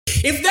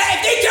If they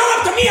came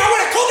up to me, I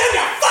would have told them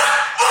to fuck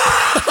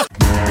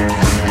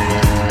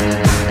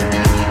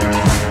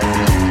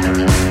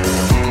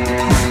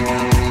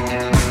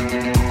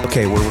off.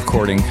 Okay, we're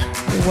recording.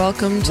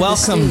 Welcome to the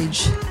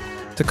stage.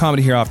 To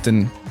Comedy Here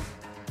Often.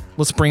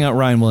 Let's bring out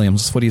Ryan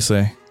Williams. What do you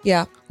say?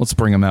 Yeah. Let's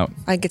bring him out.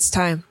 I think it's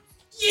time.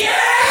 Yeah!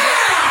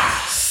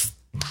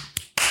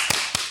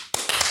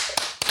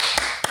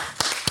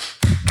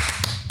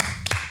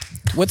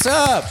 What's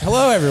up?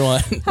 Hello,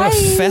 everyone. What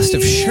a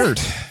festive shirt.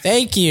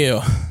 Thank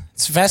you.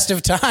 It's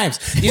festive times.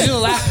 These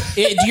are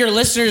do your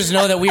listeners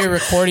know that we are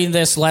recording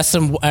this less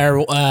than, what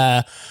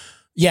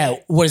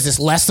is this,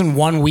 less than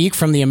 1 week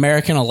from the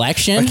American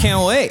election? I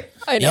can't wait.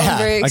 I know, I'm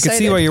very I excited. can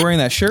see why you're wearing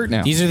that shirt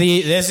now. These are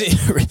this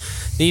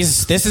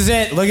is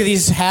it. Look at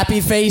these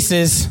happy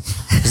faces.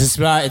 It's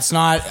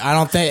not, I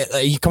don't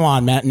think, come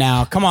on, Matt,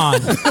 now, come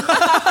on.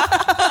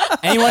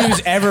 Anyone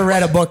who's ever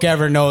read a book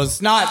ever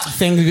knows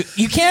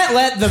you can't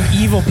let the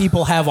evil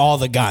people have all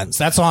the guns.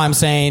 That's all I'm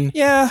saying.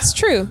 Yeah. It's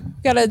true.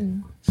 Gotta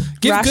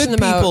Give ration good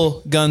them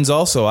people guns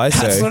also, I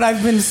say. That's what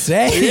I've been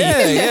saying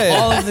Yeah.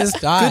 all of this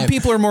time. Good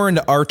people are more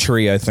into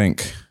archery, I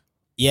think.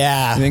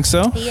 Yeah. You think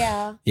so?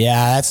 Yeah.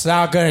 Yeah, that's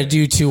not going to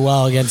do too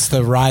well against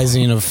the rise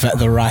of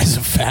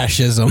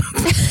fascism.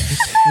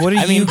 What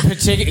do you...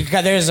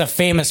 there's a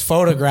famous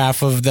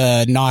photograph of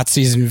the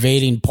Nazis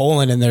invading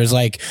Poland, and there's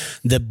like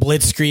the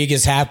Blitzkrieg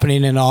is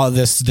happening and all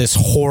this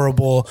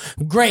horrible,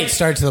 great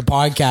start to the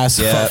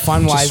podcast,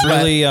 fun-wise. Just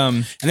really,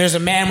 and there's a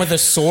man with a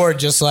sword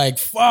just like,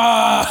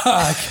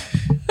 fuck.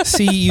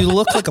 See, you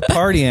look like a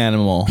party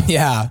animal.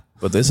 Yeah.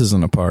 But this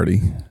isn't a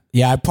party.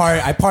 Yeah, I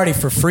party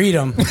for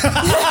freedom.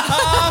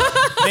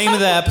 Name of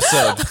the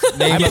episode.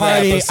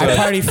 I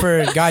party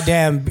for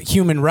goddamn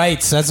human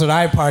rights. That's what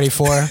I party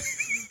for.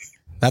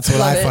 That's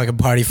what I fucking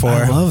party for.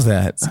 I love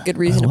that. It's a good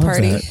reason to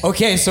party. That.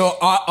 Okay, so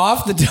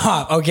off the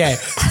top. Okay,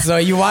 so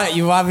you want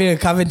me to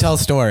come and tell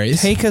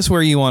stories? Take us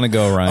where you want to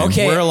go, Ryan.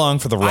 Okay, we're along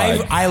for the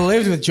ride. I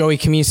lived with Joey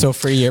Camiso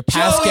for a year.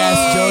 Past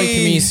guest Joey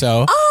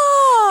Camiso.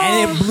 Oh.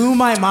 And it blew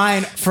my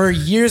mind. For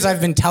years,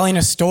 I've been telling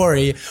a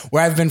story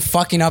where I've been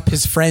fucking up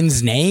his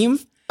friend's name.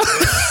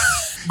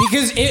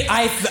 Because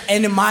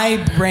in my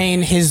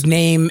brain, his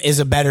name is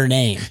a better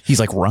name. He's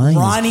like Ryan.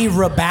 Ronnie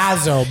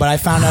Rabazzo, but I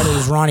found out it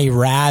was Ronnie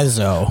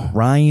Razzo.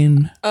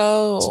 Ryan.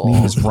 Oh. His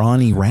name is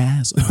Ronnie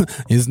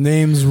Razzo. His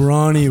name's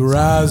Ronnie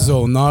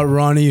Razzo, not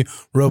Ronnie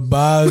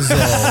Rabazzo.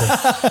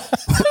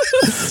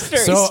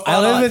 So I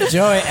live with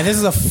Joey, and this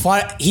is a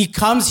fun.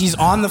 He's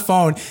on the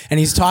phone, and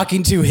he's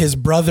talking to his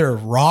brother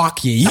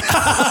Rocky.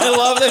 I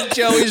love that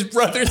Joey's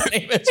brother's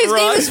name is His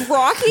name is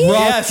Rocky?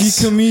 Rocky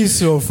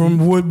Camiso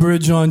from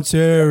Woodbridge,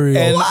 Ontario.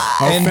 And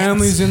Our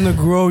family's in the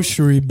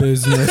grocery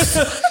business.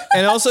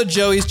 And also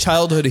Joey's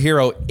childhood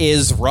hero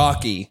is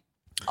Rocky.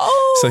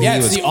 Oh. So Yeah,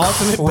 it's the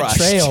ultimate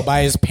betrayal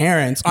by his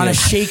parents on a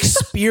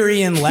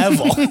Shakespearean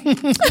level.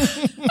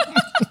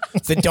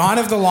 The Dawn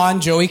of the Lawn,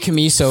 Joey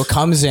Camiso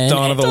comes in.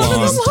 Dawn of the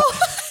Lawn.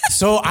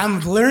 So I'm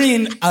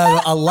learning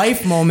a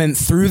life moment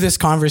through this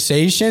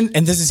conversation,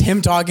 and this is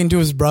him talking to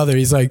his brother.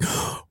 He's like,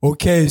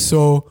 "Okay,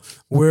 so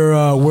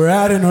we're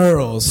at an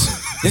Earl's."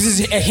 This is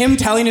him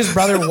telling his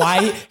brother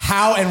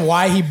how and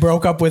why he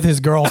broke up with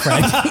his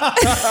girlfriend.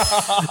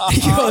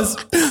 He goes,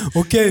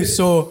 "Okay,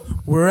 so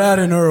we're at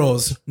an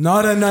Earl's,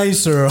 not a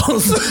nice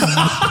Earl's.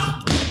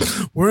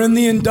 We're in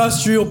the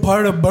industrial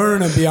part of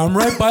Burnaby. I'm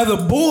right by the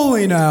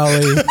bowling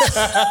alley."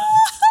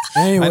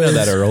 Anyways, I know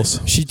that,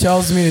 Earls. She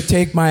tells me to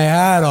take my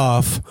hat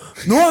off.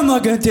 No, I'm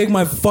not going to take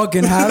my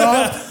fucking hat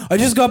off. I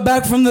just got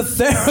back from the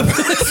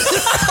therapist.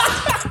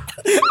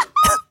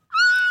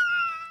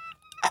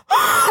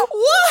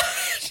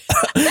 What?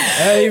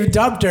 Hey, you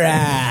dumped her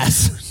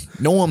ass.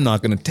 No, I'm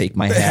not going to take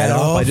my hat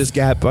off. I just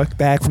got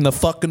back from the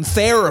fucking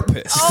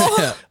therapist.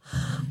 Oh,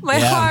 my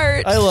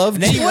heart. I love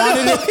Then he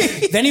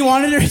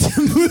wanted her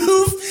to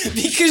move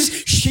because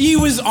she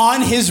was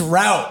on his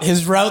route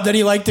that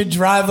he liked to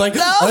drive. Like,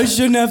 I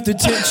shouldn't have to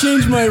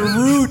change my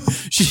route.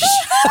 She should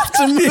have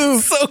to move.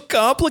 It's so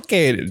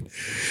complicated.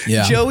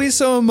 Yeah. Joey's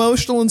so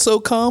emotional and so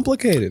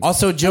complicated.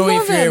 Also, Joey,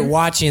 if you're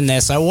watching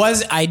this,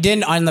 I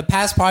didn't on the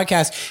past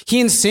podcast.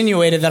 He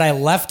insinuated that I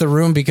left the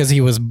room because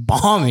he was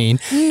bombing.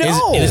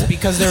 No, it is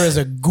because there is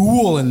a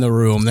ghoul in the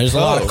room. There's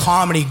a lot of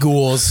comedy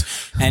ghouls,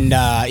 and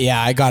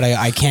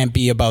I can't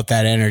be about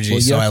that energy,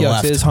 so I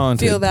left. Is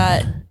haunted. Feel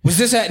that. Was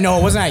this at? No,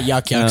 it wasn't at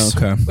Yuck Yucks.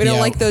 Oh, okay. We don't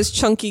like those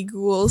chunky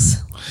ghouls.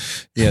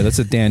 Yeah, that's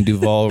a Dan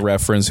Duvall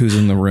reference. Who's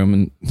in the room,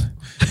 and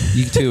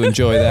you too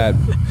enjoy that.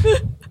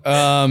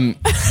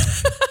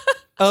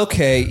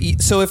 Okay,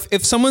 so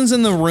if someone's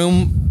in the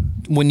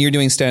room when you're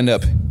doing stand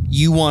up,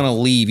 you want to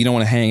leave. You don't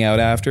want to hang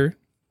out after.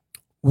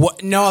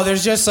 What? No,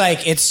 there's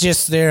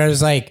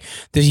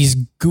these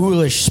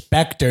ghoulish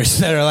specters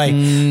that are like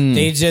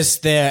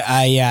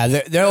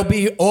they'll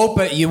be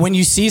open. When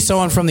you see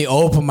someone from the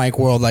open mic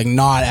world, like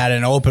not at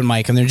an open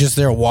mic, and they're just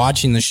there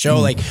watching the show,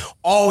 like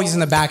always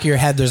in the back of your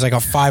head, there's like a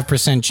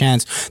 5%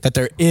 chance that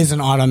there is an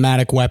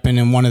automatic weapon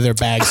in one of their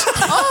bags.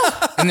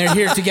 and they're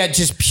here to get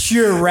just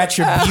pure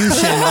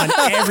retribution on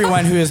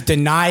everyone who has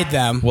denied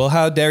them. Well,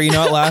 how dare you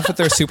not laugh at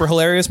their super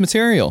hilarious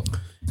material?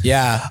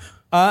 Yeah.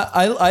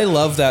 I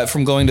love that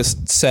from going to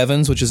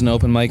Sevens, which is an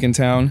open mic in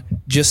town,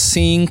 just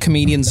seeing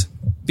comedians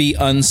be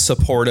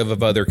unsupportive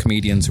of other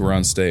comedians who are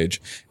on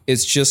stage.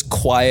 It's just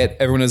quiet.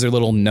 Everyone has their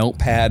little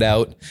notepad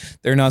out.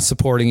 They're not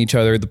supporting each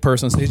other. The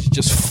person on stage is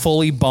just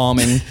fully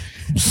bombing.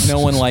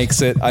 No one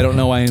likes it. I don't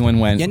know why anyone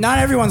went. Yeah, not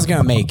everyone's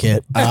gonna make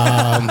it.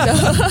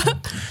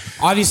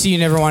 Obviously, you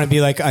never want to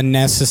be like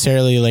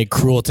unnecessarily like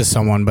cruel to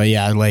someone, but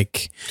yeah,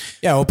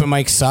 open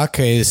mics suck.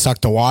 They suck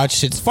to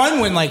watch. It's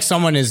fun when like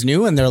someone is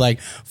new and they're like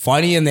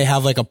funny and they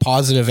have like a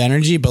positive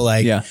energy, but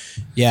like,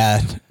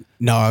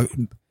 no.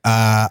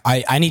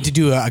 I need to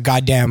do a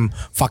goddamn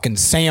fucking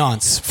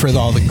seance for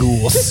all the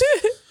ghouls.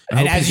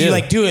 And as you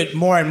like do it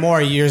more and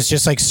more, there's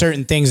just like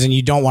certain things, and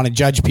you don't want to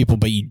judge people,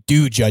 but you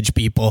do judge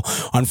people,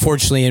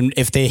 unfortunately. And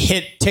if they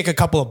tick a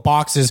couple of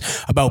boxes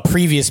about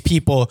previous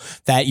people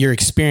that your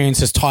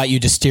experience has taught you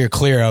to steer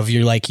clear of,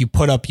 you're like, you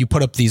put up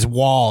these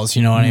walls.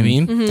 You know what I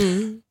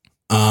mean?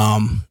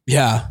 Mm-hmm.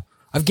 Yeah,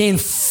 I've gained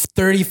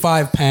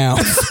 35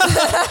 pounds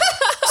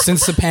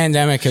since the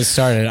pandemic has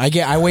started.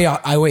 I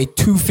weigh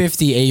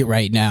 258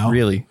 right now.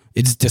 Really?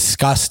 It's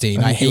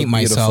disgusting. I hate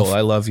myself. Beautiful.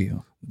 I love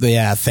you.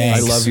 Yeah, thanks.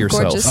 I love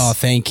yourself. Gorgeous. Oh,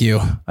 thank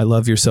you. I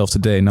love yourself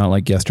today, not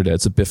like yesterday.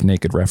 It's a Biff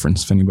Naked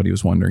reference, if anybody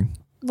was wondering.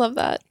 Love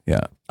that. Yeah.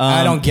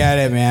 I don't get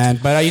it, man.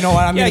 But you know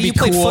what? I'm going to be you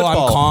played cool.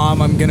 football. I'm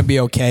calm. I'm going to be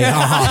okay.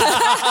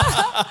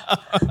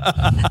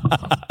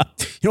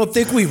 You don't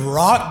think we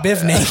rock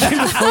Biff Naked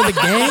before the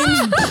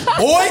games?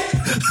 Boy!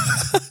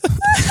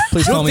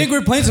 Please You call don't me. think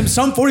we're playing some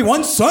Sum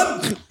 41, son?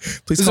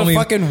 Please This is call a me.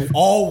 fucking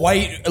all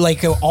white,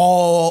 like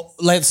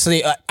let's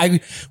say,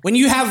 when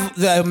you have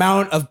the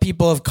amount of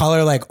people of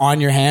color like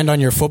on your hand on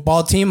your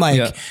football team,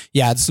 like,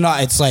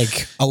 it's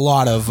like a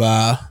lot of,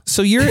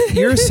 So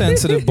you're a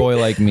sensitive boy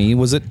like me.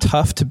 Was it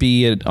tough to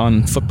be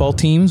on football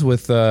teams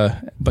with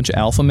a bunch of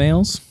alpha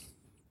males?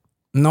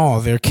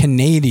 no, they're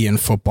Canadian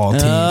football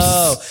teams.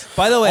 Oh,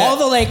 by the way, a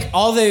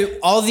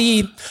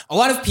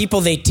lot of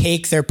people, they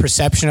take their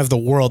perception of the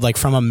world like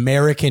from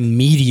American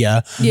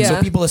media. Yeah.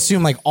 So people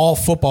assume like all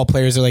football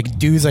players are like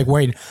dudes like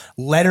wearing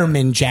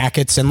Letterman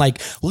jackets and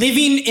like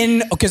living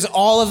in, because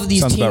all of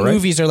these Sounds teen about right.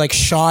 movies are like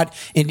shot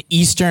in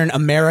Eastern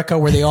America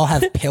where they all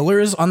have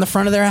pillars on the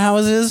front of their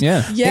houses.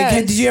 Yeah.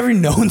 Yes. Did you ever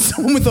know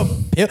someone with a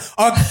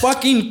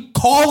fucking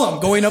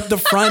column going up the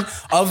front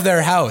of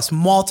their house?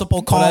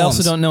 Multiple but columns. I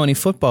also don't know any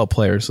football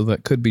players, so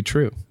that could be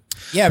true.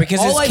 Yeah, because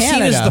All it's I've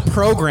Canada. seen is the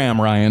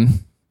program,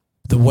 Ryan.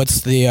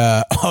 What's the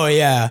that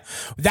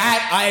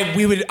I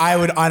would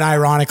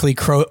unironically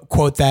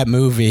quote that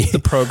movie. The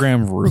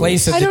program rules.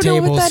 Place at I the don't know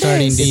table, what that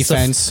starting is.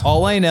 defense.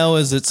 All I know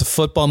is it's a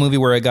football movie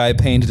where a guy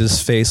painted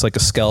his face like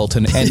a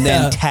skeleton and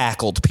then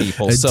tackled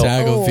people. So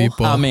Tackle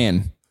people. I'm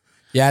in.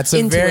 Yeah, it's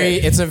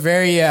Into a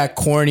very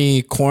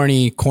corny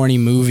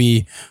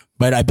movie.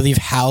 But I believe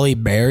Halle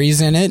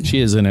Berry's in it. She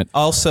is in it.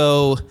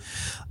 Also,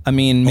 I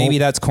mean, maybe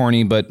that's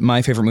corny, but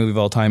my favorite movie of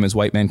all time is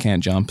White Man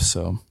Can't Jump.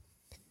 So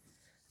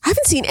I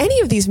haven't seen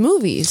any of these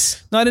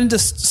movies. not into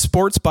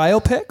sports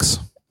biopics.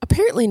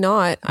 Apparently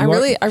not. I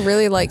What?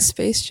 really like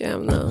Space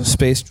Jam though.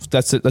 Space.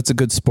 That's a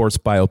good sports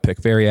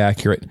biopic. Very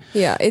accurate.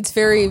 Yeah, it's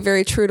very,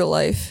 very true to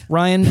life.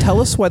 Ryan,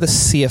 tell us why the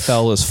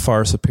CFL is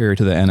far superior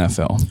to the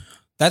NFL.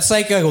 That's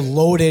like a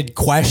loaded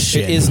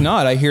question. It is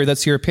not. I hear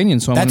that's your opinion,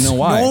 so I want to know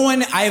why. No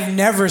one. I've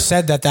never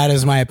said that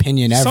is my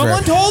opinion ever.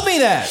 Someone told me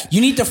that.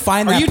 You need to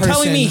find Are that you person.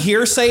 telling me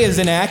hearsay is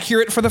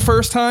inaccurate for the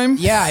first time?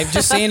 Yeah, I'm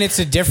just saying it's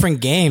a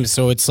different game.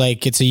 So it's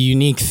like it's a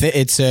unique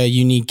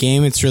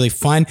game. It's really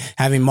fun.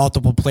 Having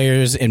multiple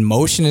players in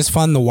motion is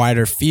fun. The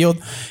wider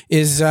field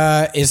is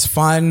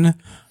fun.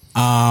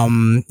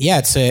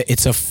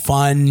 It's a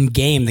fun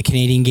game. The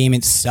Canadian game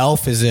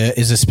itself is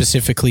a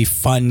specifically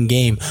fun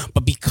game.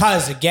 But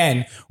because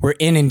again, we're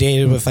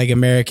inundated with like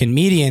American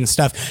media and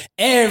stuff,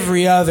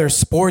 every other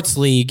sports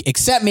league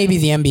except maybe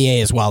the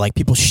NBA as well. Like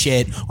people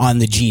shit on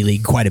the G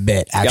League quite a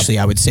bit, actually,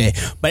 I would say.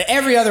 But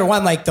every other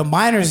one, like the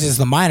minors is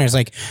the minors.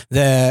 Like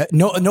no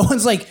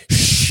one's like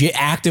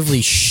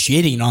actively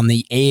shitting on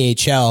the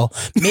AHL,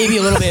 maybe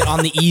a little bit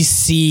on the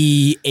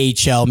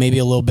ECHL, maybe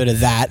a little bit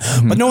of that,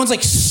 but no one's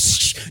like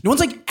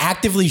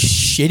actively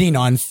shitting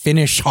on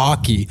Finnish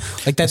hockey.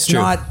 Like that's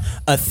not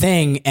a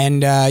thing.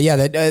 And that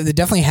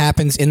definitely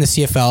happens in the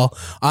CFL.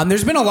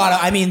 There's been a lot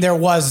of, there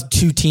was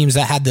 2 teams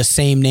that had the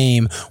same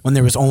name when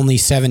there was only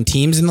 7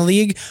 teams in the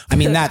league. I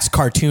mean, that's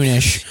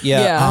cartoonish.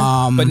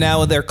 Yeah. But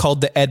now they're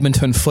called the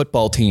Edmonton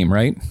football team,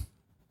 right?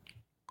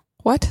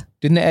 What?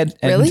 Didn't the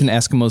Edmonton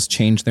Eskimos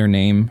change their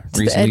name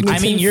recently? Edmonton I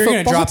mean, you're going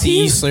to football drop the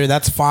team? Eastler.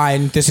 That's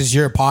fine. This is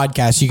your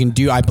podcast. You can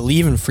do. I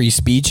believe in free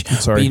speech.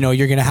 Sorry. But,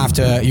 you're going to have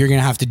to. You're going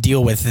to have to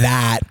deal with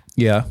that.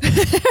 Yeah.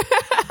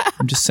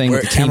 I'm just saying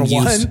that the Camera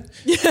team used.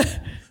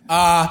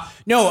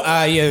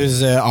 It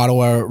was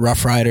Ottawa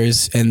Rough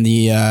Riders and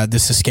the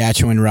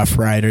Saskatchewan Rough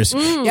Riders. The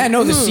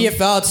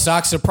CFL, it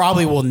sucks. It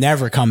probably will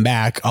never come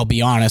back. I'll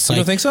be honest. You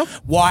don't think so?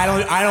 Well,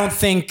 I don't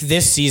think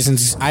this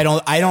season's. I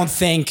don't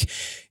think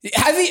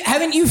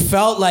Haven't you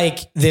felt like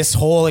this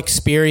whole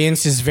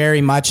experience is very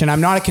much, and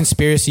I'm not a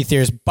conspiracy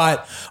theorist,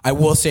 but I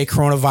will say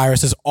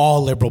coronavirus is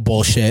all liberal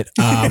bullshit.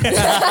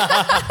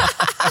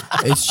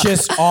 It's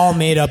just all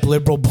made up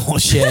liberal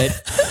bullshit.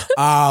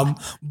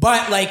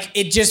 But like,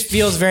 it just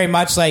feels very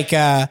much like,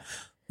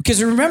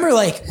 because remember,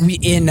 like we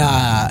in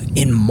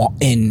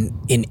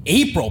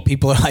April,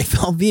 people are like,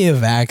 there'll be a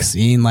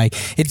vaccine. Like,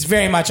 it's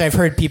very much. I've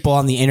heard people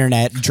on the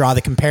internet draw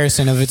the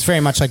comparison of it's very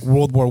much like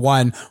World War I,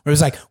 where it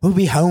was like, we'll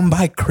be home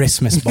by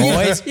Christmas,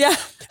 boys. Yeah.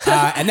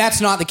 And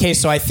that's not the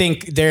case. So I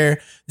think the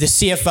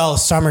CFL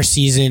summer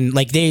season,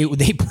 like they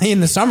play in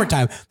the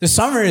summertime. The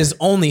summer is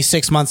only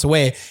 6 months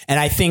away, and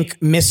I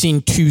think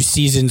missing 2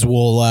 seasons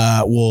will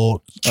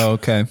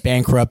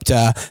bankrupt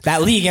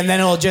that league, and then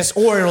it'll just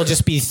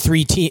be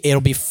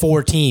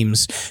 4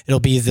 teams. It'll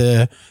be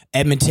the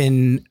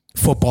Edmonton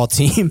football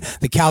team,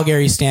 the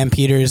Calgary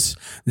Stampeders,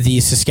 the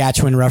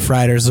Saskatchewan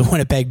Roughriders, the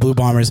Winnipeg Blue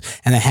Bombers,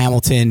 and the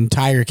Hamilton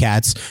Tiger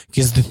Cats.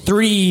 Because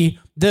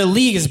the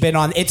league has been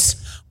on.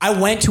 I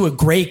went to a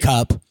Grey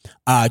Cup,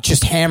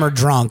 just hammered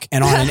drunk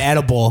and on an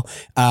edible,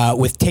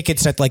 with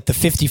tickets at like the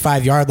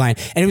 55-yard line.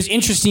 And it was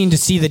interesting to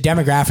see the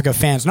demographic of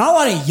fans. Not a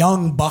lot of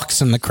young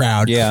bucks in the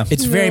crowd. Yeah.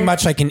 It's very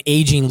much like an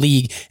aging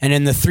league. And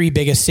in the 3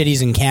 biggest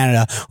cities in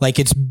Canada, like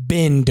it's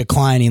been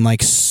declining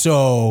like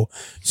so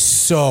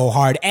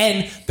hard.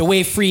 And the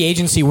way free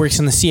agency works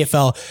in the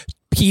CFL,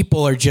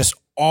 people are just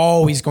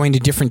always going to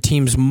different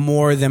teams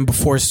more than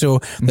before. So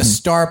the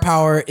star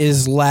power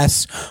is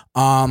less.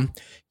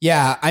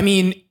 Yeah, I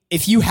mean,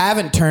 if you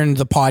haven't turned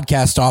the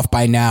podcast off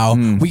by now,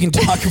 we can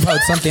talk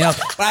about something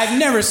else. But I've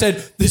never said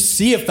the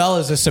CFL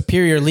is a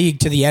superior league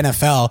to the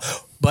NFL.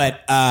 But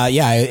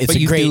yeah, it's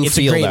a great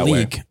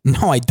league. Way.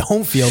 No, I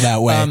don't feel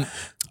that way.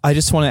 I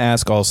just want to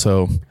ask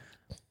also,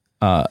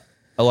 a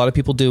lot of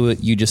people do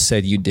what you just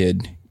said you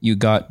did. You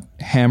got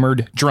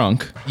hammered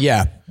drunk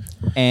Yeah.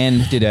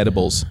 and did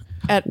edibles.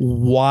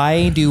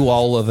 Why do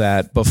all of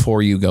that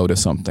before you go to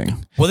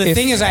something? Well, the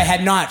thing is, I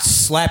had not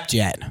slept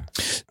yet.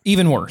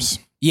 Even worse.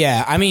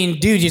 Yeah, I mean,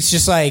 dude, it's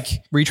just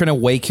like, Were you trying to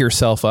wake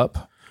yourself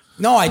up?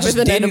 no, I just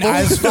an didn't. edible?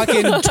 I was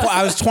fucking.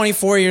 I was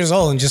 24 years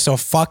old and just a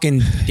fucking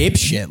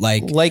dipshit.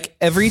 Like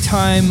every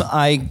time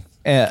I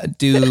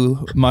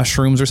do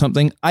mushrooms or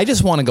something, I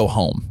just want to go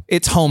home.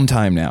 It's home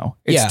time now.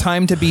 It's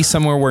time to be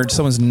somewhere where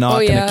someone's not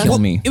going to kill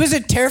me. It was a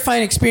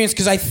terrifying experience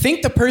because I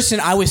think the person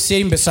I was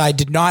sitting beside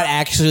did not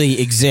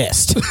actually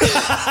exist.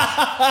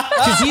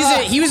 Because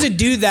he was a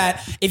dude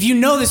that, if you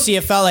know the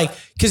CFL, like,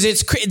 because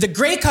the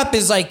Grey Cup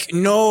is like,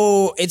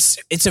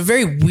 it's a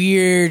very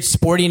weird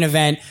sporting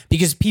event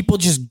because people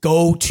just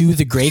go to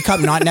the Grey Cup,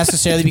 not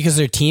necessarily because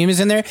their team is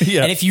in there.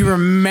 Yeah. And if you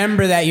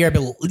remember that year, I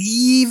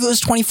believe it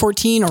was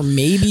 2014 or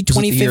maybe 2015. Was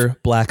it the year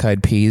Black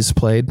Eyed Peas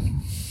played?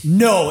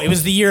 No, it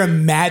was the year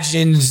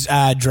Imagine's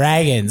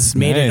Dragons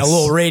made it a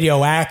little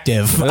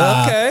radioactive.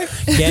 Okay.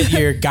 Get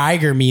your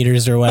Geiger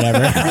meters or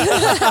whatever.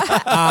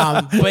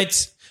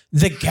 But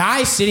the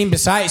guy sitting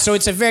beside, so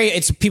it's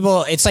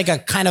like a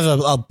kind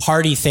of a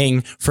party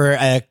thing for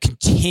a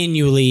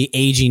continually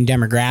aging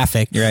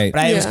demographic. Right.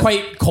 But it was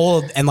quite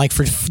cold, and like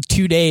for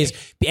 2 days,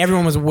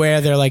 everyone was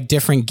wearing their like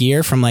different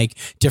gear from like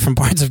different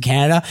parts of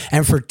Canada.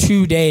 And for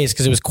 2 days,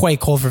 because it was quite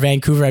cold for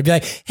Vancouver, I'd be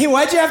like, hey,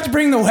 why'd you have to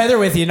bring the weather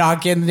with you?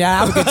 Not getting,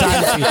 have a good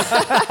time.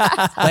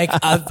 Like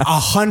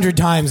 100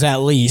 times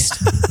at least.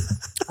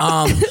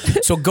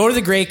 So go to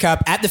the Grey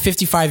Cup at the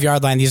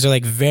 55-yard line. These are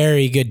like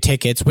very good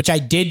tickets, which I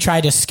did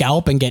try to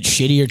scalp and get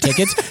shittier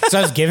tickets. So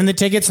I was given the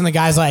tickets, and the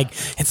guy's like,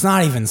 it's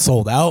not even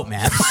sold out,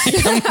 man.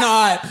 Like, I'm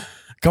not.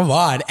 Come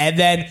on. And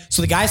then,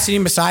 so the guy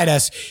sitting beside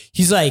us,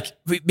 he's like,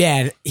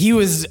 man,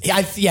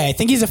 I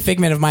think he's a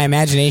figment of my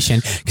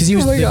imagination, because he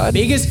was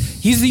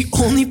biggest. He's the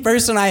only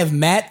person I have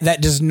met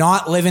that does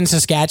not live in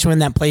Saskatchewan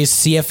that plays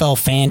CFL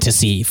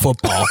fantasy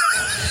football.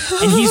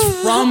 And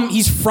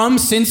he's from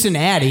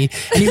Cincinnati,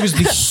 and he was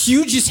the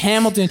hugest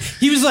Hamilton.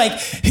 He was like,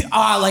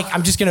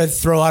 I'm just going to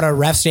throw out a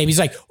ref's name. He's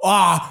like,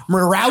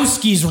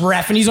 Murawski's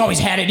ref, and he's always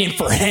had it in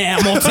for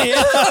Hamilton.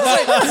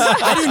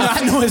 I do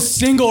not know a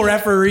single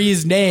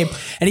referee's name.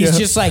 And he's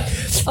just like,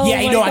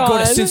 I go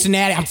to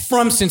Cincinnati. I'm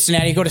from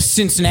Cincinnati. I go to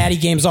Cincinnati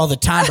games all the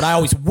time, but I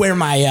always wear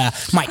my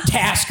my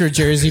Tasker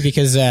jersey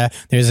because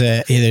there's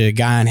either a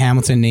guy in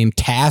Hamilton named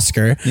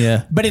Tasker.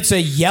 Yeah. But it's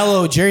a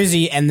yellow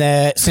jersey, and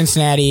the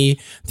Cincinnati,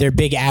 their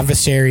big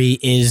adversary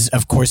is,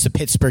 of course, the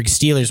Pittsburgh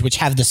Steelers, which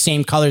have the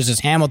same colors as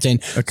Hamilton.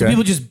 Okay. So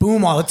people just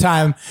boom all the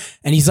time.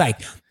 And he's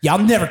like, yeah, I'll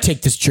never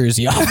take this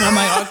jersey off. And I'm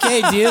like,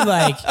 okay, dude,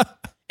 like...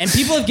 And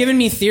people have given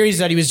me theories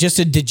that he was just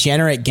a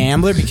degenerate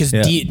gambler because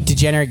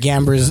degenerate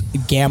gamblers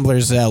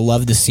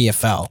love the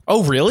CFL.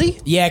 Oh, really?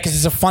 Yeah, because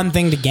it's a fun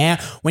thing to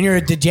gamble. When you're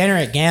a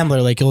degenerate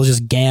gambler, like, you'll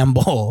just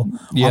gamble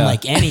on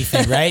like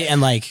anything, right?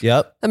 And like,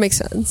 that makes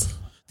sense.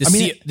 The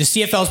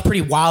CFL is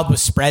pretty wild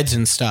with spreads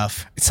and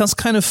stuff. It sounds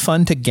kind of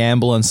fun to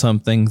gamble on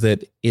something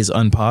that is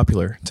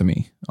unpopular to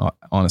me,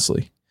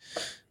 honestly.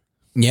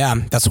 Yeah,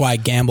 that's why I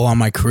gamble on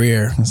my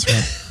career. That's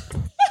right.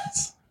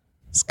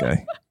 This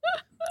guy.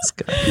 Is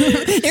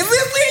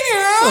this thing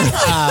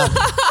on?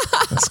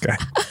 This guy.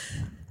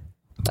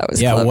 That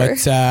was Yeah,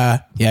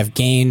 clever. I've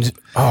gained.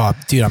 Oh,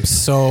 dude, I'm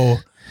so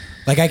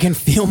like I can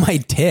feel my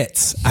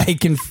tits. I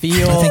can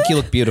feel. I think you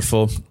look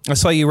beautiful. I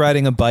saw you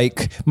riding a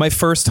bike. My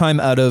first time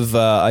out of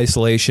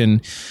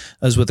isolation,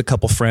 I was with a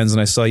couple friends,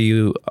 and I saw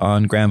you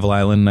on Granville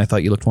Island, and I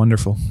thought you looked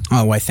wonderful.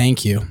 Oh, why?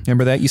 Thank you.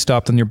 Remember that? You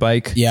stopped on your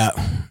bike. Yeah.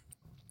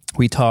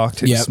 We talked.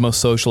 It was Yep. the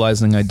most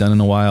socializing I'd done in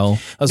a while.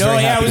 I was No,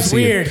 very yeah, happy it to was see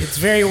you. weird. It's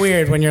very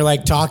weird when you're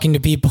like talking to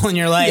people and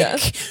you're like, Yeah.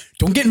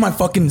 don't get in my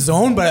fucking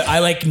zone, but I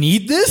like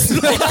need this,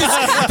 like,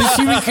 this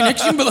human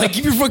connection, but like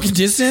keep your fucking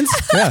distance.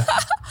 Yeah.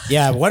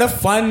 Yeah, what a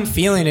fun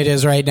feeling it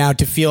is right now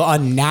to feel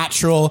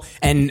unnatural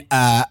and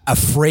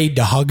afraid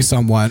to hug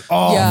someone.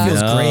 Oh, Yeah. it feels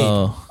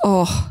great.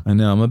 Oh, I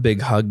know. I'm a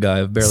big hug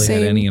guy. I've barely had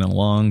Same. any in a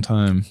long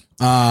time.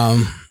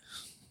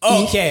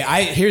 Okay,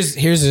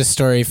 here's a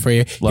story for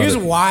you.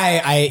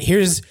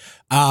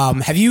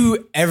 Have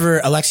you ever,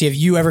 Alexia, have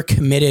you ever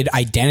committed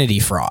identity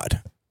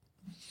fraud?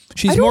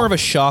 She's more of a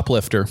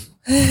shoplifter.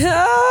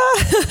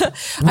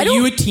 Were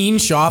you a teen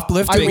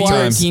shoplifter? I Were you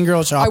a was. teen girl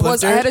I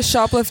shoplifter? had a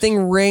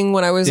shoplifting ring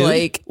when I was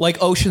like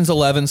Ocean's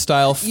 11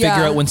 style. Figure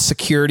Yeah. out when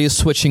security is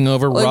switching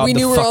over. Rob we the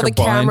knew where all fucker the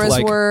blind. cameras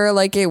Like, were.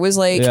 Like it was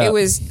like Yeah. it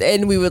was,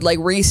 and we would like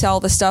resell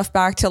the stuff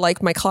back to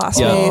like my classmates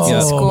Yeah. in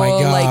Oh school, my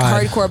God. like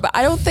hardcore. But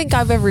I don't think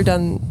I've ever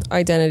done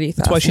identity theft.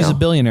 That's why she's no. a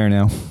billionaire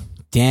now.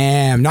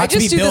 Damn, not I to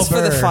be just do Bill this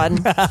for the Burr, fun.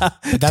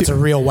 but that's a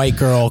real white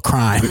girl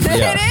crime.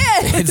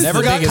 It is. It's Never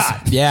the got biggest-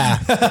 caught. Yeah.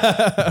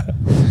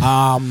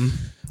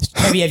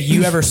 Have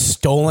you ever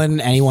stolen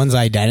anyone's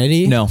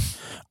identity? No.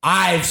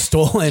 I've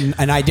stolen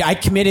an ID. I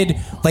committed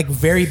like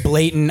very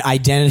blatant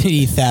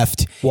identity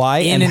theft. Why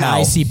in and an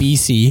how?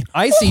 ICBC?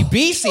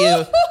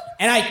 ICBC.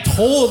 And I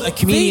told a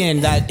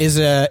comedian that is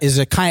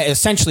a kind of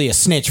essentially a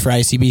snitch for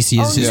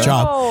ICBC is his no.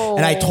 job,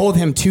 and I told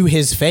him to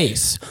his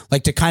face,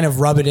 like to kind of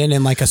rub it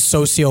in like a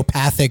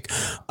sociopathic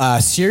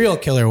serial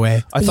killer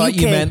way. I thought you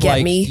can't meant get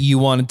like me. you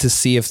wanted to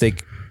see if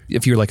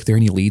you're like, are there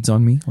any leads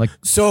on me? Like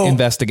So-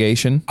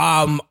 investigation.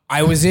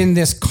 I was in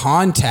this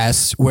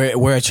contest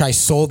which I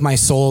sold my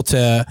soul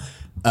to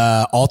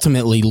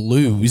ultimately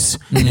lose.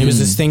 And it was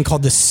this thing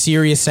called the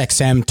Sirius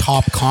XM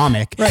Top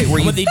Comic. Right.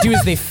 Where what they do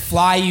is they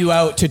fly you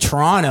out to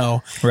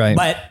Toronto. Right.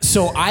 But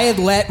so I had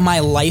let my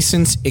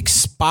license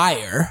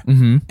expire,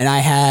 and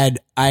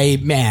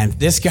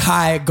this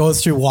guy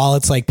goes through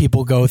wallets like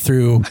people go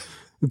through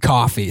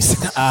coffees.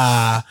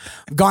 I've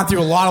gone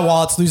through a lot of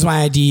wallets, lose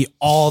my ID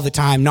all the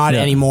time. Not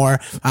anymore.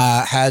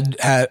 I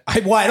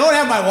don't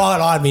have my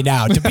wallet on me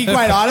now. To be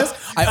quite honest,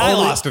 I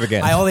lost it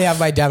again. I only have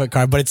my debit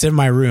card, but it's in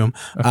my room,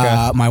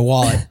 my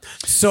wallet.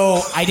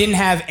 So I didn't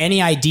have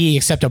any ID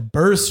except a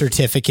birth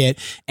certificate,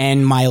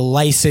 and my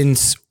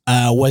license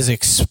was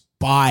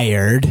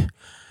expired.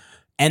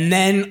 And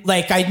then,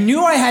 like, I knew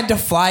I had to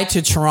fly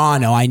to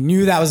Toronto. I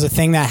knew that was a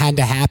thing that had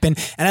to happen.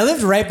 And I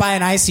lived right by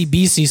an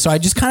ICBC. So I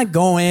just kind of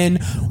go in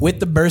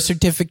with the birth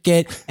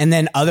certificate and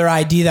then other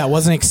ID that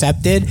wasn't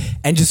accepted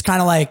and just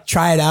kind of like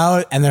try it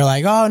out. And they're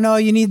like, oh, no,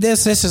 you need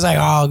this. This is like,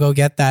 oh, I'll go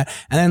get that.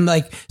 And then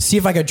like see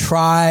if I could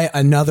try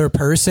another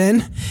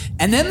person.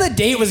 And then the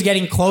date was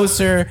getting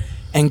closer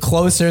and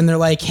closer. And they're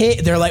like,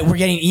 we're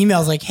getting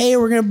emails like, hey,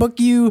 we're going to book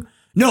you.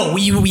 No,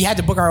 we had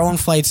to book our own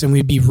flights and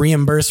we'd be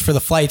reimbursed for the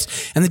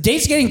flights. And the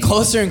date's getting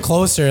closer and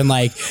closer. And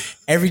like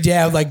every day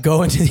I would like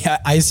go into the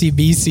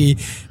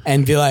ICBC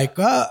and be like,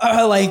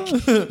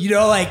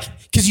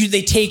 because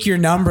they take your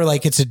number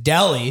like it's a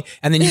deli,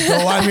 and then you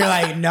go on, you're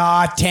like,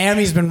 nah,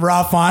 Tammy's been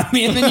rough on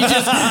me, and then you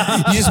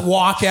just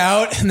walk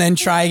out and then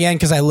try again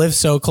because I live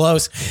so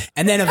close.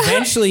 And then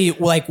eventually,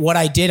 like what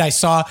I did, I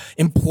saw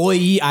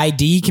employee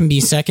ID can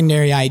be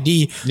secondary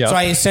ID, Yep. so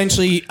I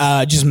essentially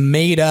just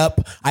made up.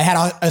 I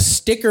had a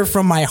sticker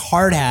from my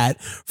hard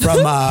hat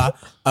from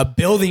a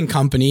building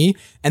company,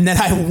 and then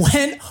I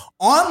went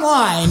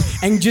online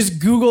and just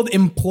Googled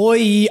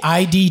employee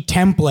ID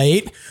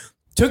template.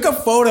 Took a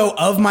photo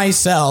of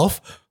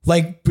myself,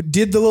 like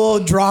did the little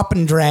drop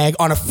and drag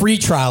on a free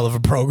trial of a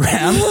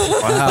program,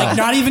 like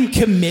not even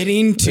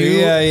committing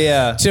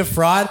to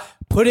fraud.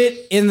 Put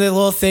it in the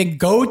little thing.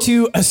 Go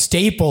to a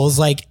Staples,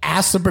 like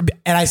ask them,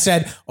 and I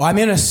said, "Oh, I'm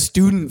in a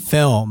student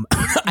film.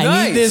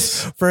 I need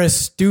this for a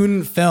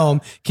student film.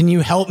 Can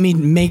you help me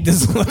make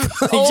this look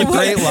like Oh a my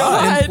great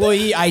God.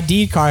 employee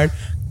ID card?"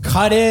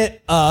 Cut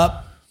it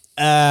up.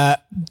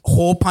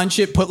 Hole punch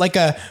it, put like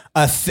a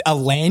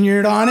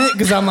lanyard on it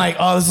because I'm like,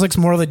 oh, this looks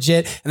more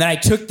legit. And then I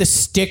took the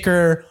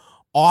sticker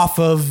off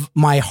of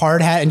my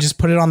hard hat and just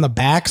put it on the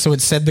back so it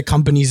said the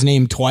company's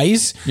name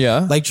twice.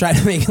 Yeah. Like try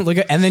to make it look,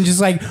 and then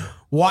just like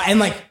and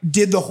like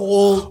did the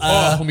whole.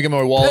 Let me get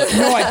my wallet.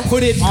 No, I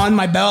put it on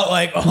my belt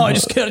like, oh, I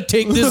just gotta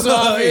take this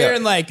off here, Yeah.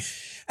 and like,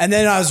 and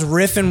then I was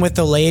riffing with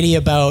the lady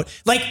about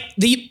like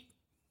the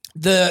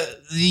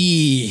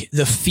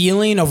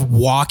feeling of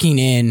walking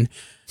in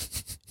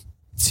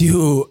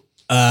to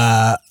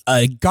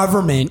a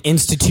government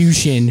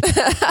institution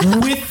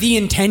with the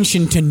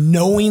intention to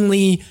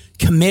knowingly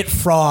commit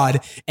fraud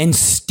and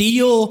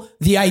steal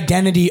the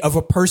identity of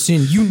a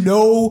person you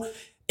know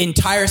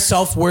entire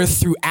self-worth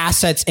through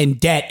assets and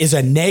debt is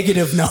a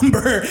negative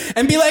number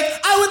and be like,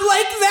 I would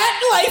like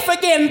that life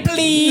again,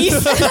 please.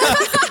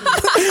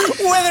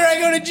 Whether I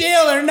go to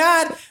jail or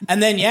not.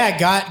 And then,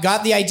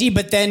 got the ID,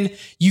 but then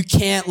you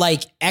can't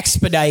like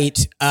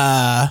expedite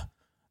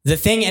the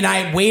thing. And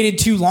I waited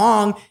too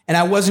long and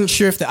I wasn't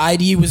sure if the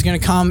ID was going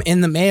to come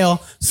in the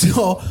mail.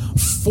 So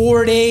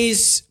 4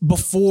 days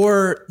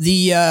before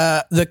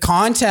the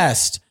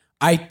contest,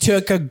 I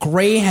took a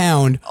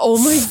Greyhound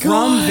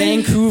from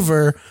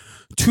Vancouver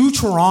to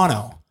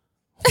Toronto.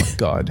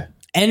 God.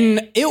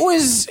 And it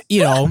was,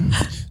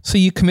 So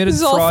you committed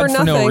fraud for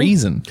no nothing.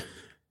 reason.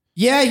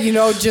 yeah,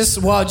 just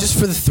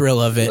for the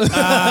thrill of it.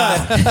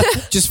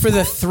 Just for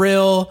the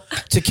thrill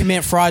to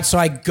commit fraud. So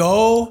I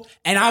go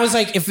and I was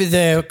like, if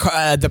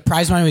the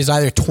prize money was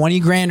either 20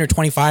 grand or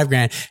 25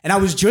 grand. And I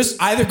was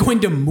just either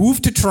going to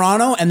move to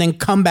Toronto and then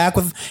come back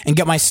and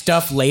get my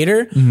stuff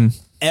later.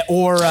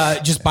 Or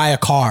just buy a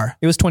car.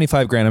 It was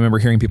 25 grand. I remember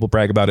hearing people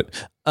brag about it.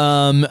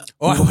 I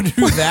wonder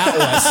who that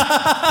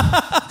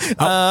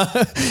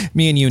was.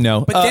 Me and you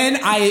know. But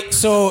then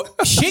so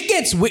shit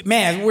gets,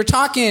 man, we're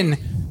talking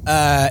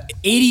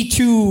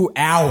 82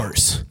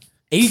 hours.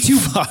 82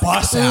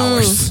 bus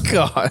hours.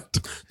 God.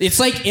 It's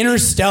like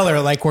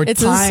Interstellar, like where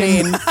It's time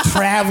insane.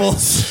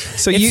 travels.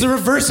 So it's the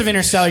reverse of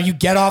Interstellar. You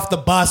get off the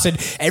bus and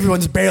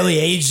everyone's barely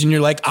aged and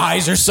your like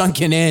eyes are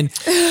sunken in.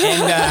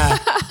 And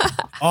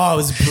it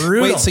was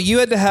brutal. Wait, so you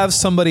had to have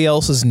somebody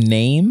else's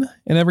name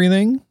and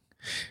everything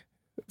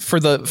for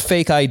the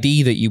fake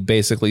ID that you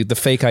basically, the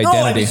fake I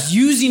identity? was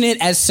using it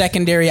as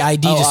secondary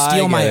ID to I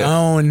steal get my it.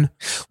 own.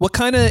 What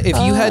kind of, if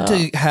you had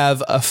to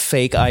have a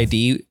fake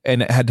ID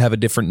and it had to have a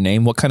different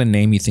name, what kind of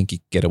name you think you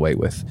could get away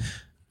with?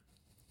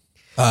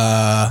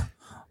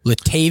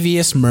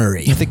 Latavius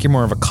Murray. I think you're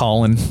more of a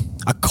Colin.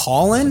 A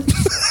Colin?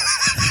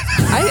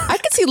 I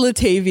could see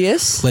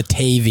Latavius.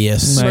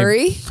 Latavius.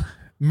 Murray.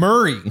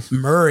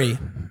 Murray.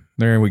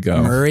 There we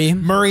go. Murray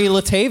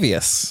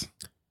Latavius.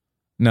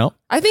 No?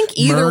 I think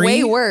either Murray?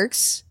 way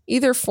works.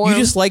 Either form. You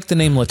just like the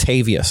name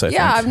Latavius, I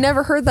think. I've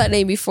never heard that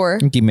name before. I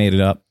think you made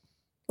it up.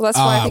 Well, that's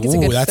why I think it's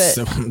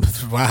a good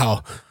fit.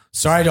 Wow.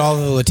 Sorry to all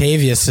the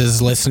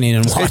Lataviuses listening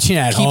and watching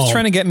at home. Keeps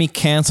trying to get me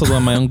canceled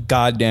on my own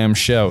goddamn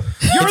show.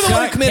 You're the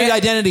one who committed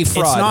identity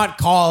fraud. It's not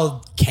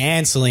called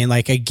canceling.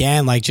 Like,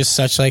 again, like just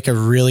such like a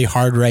really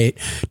hard right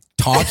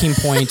talking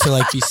point to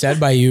like be said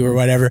by you or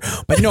whatever.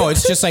 But no,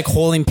 it's just like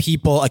holding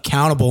people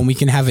accountable and we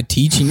can have a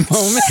teaching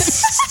moment.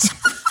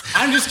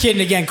 I'm just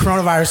kidding. Again,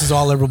 coronavirus is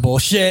all liberal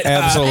bullshit.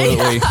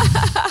 Absolutely.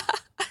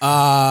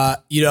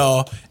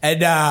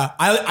 And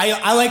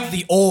I like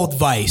the old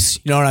Vice.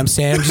 You know what I'm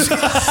saying?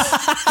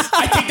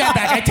 I take that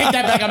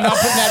back. I'm not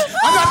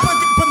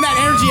putting that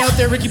energy out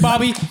there, Ricky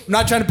Bobby. I'm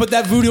not trying to put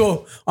that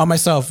voodoo on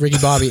myself, Ricky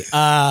Bobby.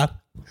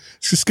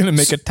 Just going to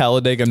make a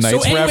Talladega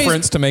Nights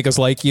reference to make us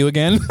like you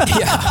again.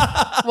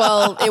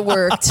 Well, it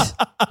worked.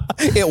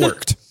 It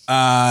worked.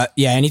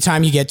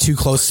 Anytime you get too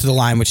close to the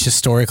line, which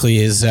historically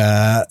is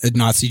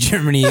Nazi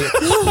Germany, and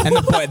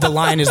the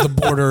line is the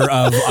border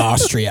of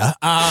Austria.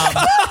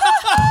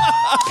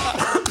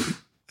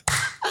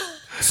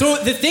 So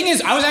the thing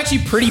is, I was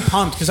actually pretty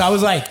pumped because I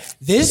was like,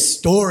 this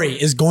story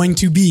is going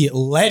to be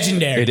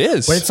legendary. It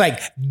is. But it's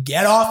like,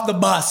 get off the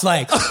bus,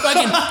 like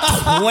fucking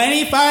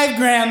 25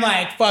 grand,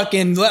 like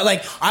fucking,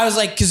 like, I was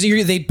like, because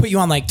they put you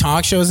on like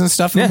talk shows and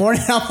stuff in the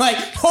morning. I'm like,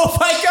 oh,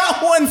 I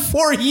got one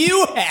for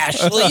you,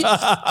 Ashley.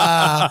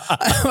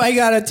 I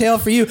got a tale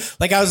for you.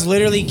 Like, I was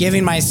literally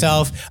giving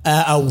myself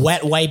a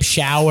wet wipe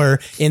shower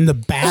in the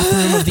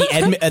bathroom of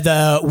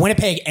the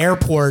Winnipeg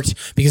airport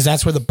because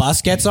that's where the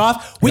bus gets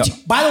off. Which,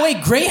 by the way,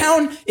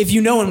 Greyhound, if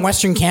you know, in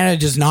Western Canada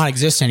does not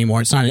exist anymore.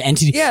 It's not an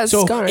entity. Yeah, it's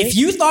so gone, right? if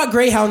you thought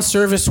Greyhound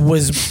service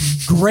was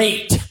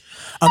great,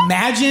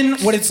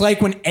 imagine what it's like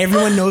when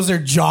everyone knows their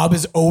job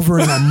is over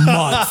in a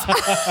month.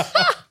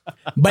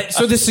 But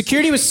so the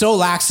security was so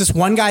lax. This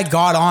one guy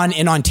got on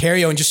in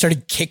Ontario and just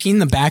started kicking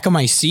the back of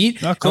my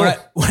seat. Oh, cool.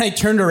 When I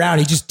turned around,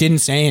 he just didn't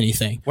say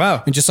anything.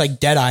 Wow. And just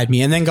like dead-eyed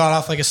me and then got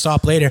off like a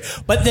stop later.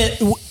 But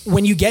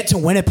when you get to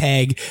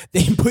Winnipeg,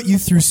 they put you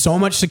through so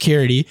much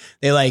security.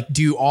 They like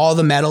do all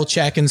the metal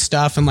check and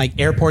stuff and like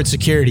airport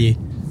security.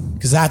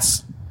 Because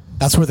that's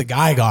where the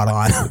guy got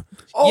on.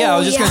 I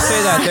was just going to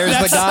say that.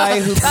 There's the guy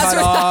who cut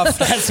off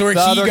That's where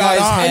the he other got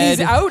guy's on. head.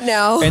 He's out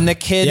now. And the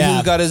kid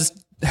who got his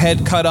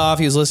head cut off,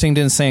 he was listening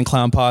to Insane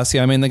Clown Posse.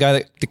 I mean, the guy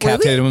that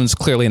decapitated him was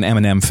clearly an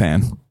Eminem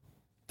fan.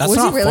 That's Was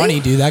he not really? funny,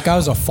 dude. That guy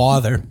was a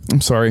father.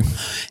 I'm sorry.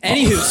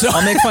 Anywho, so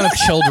I'll make fun of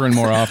children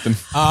more often.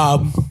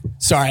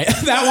 sorry,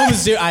 that one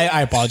was.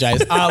 I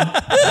apologize.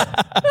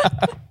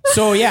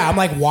 So yeah, I'm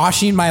like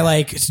washing my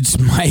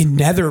my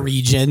nether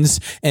regions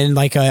in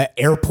like a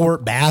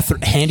airport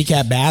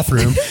handicap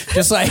bathroom.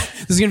 Just like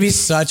this is gonna be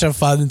such a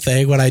fun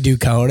thing when I do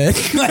Conan, like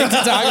to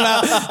talk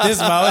about this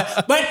moment.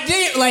 But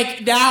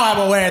like now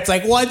I'm aware it's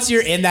like once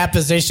you're in that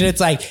position, it's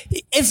like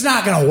it's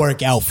not gonna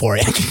work out for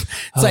you.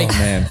 It's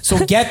man.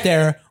 So get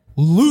there,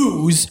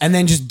 lose, and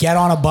then just get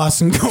on a bus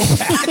and go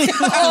back.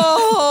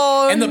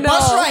 Oh, And the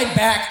bus ride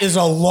back is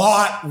a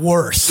lot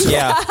worse.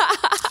 Yeah.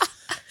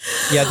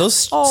 Yeah,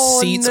 those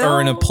seats are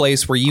in a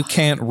place where you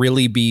can't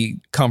really be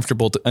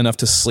comfortable enough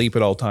to sleep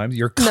at all times.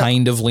 You're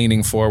kind of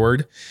leaning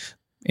forward.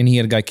 And he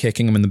had a guy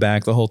kicking him in the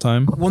back the whole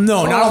time. Well,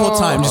 no, not the whole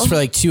time, just for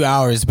like 2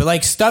 hours. But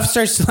like stuff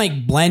starts to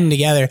like blend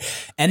together.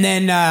 And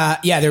then,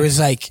 there was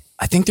like,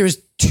 I think there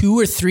was 2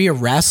 or 3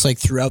 arrests like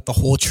throughout the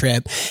whole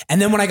trip.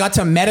 And then when I got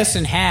to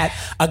Medicine Hat,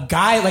 a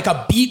guy like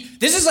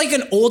this is like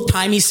an old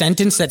timey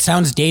sentence that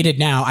sounds dated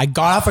now. I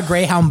got off a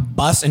Greyhound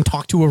bus and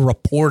talked to a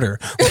reporter.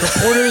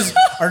 Reporters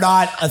are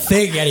not a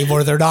thing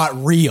anymore. They're not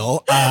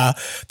real.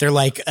 They're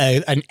like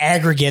an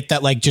aggregate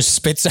that like just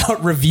spits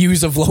out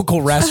reviews of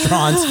local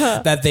restaurants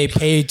that they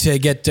pay to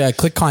get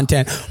click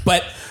content.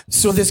 But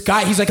so this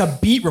guy, he's like a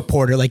beat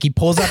reporter. Like he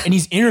pulls up and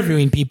he's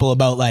interviewing people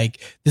about like,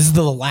 this is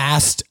the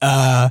last,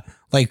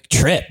 like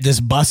trip this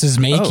bus is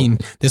making,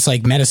 this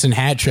like Medicine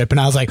Hat trip. And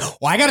I was like,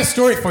 well, I got a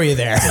story for you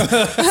there.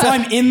 So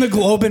I'm in the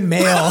Globe and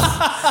Mail.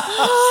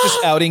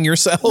 Just outing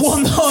yourself for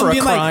a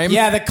crime.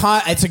 Like,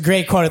 it's a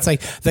great quote. It's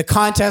like, the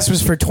contest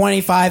was for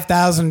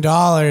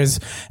 $25,000,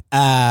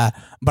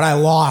 but I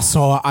lost,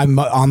 so I'm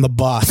on the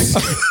bus,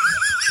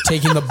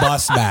 taking the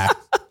bus back.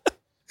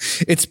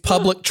 It's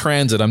public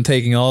transit. I'm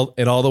taking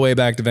it all the way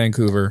back to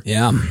Vancouver.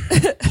 Yeah.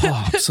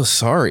 Oh, I'm so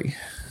sorry.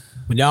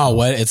 No,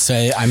 what it's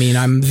I've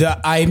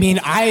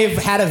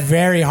had a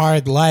very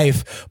hard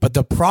life, but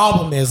the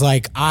problem is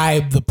like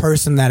I'm the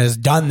person that has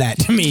done that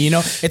to me. You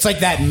know, it's like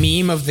that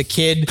meme of the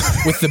kid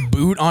with the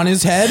boot on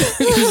his head.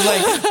 He's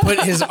like put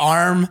his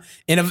arm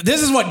in a.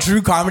 This is what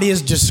true comedy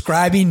is,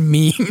 describing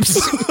memes.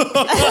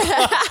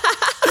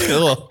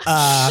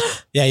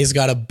 He's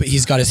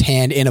got his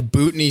hand in a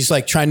boot and he's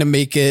like trying to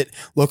make it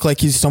look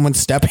like he's someone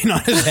stepping on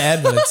his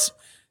head, but it's.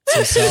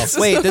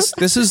 Wait,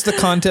 this is the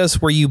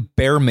contest where you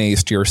bear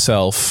maced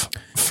yourself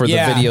for the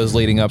videos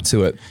leading up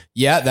to it.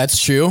 Yeah, that's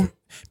true.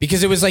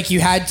 Because it was like you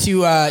had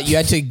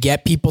to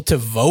get people to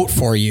vote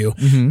for you.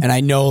 Mm-hmm. And I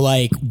know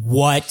like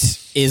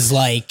what is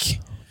like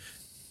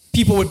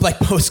people would like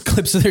post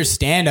clips of their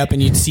stand up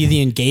and you'd see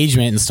the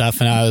engagement and stuff.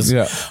 And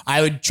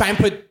I would try and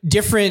put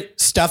different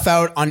stuff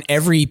out on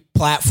every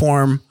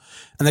platform.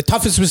 And the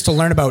toughest was to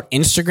learn about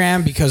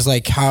Instagram because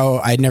like how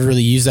I'd never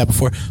really used that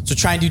before. So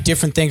try and do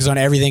different things on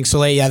everything. So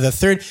like, the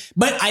third,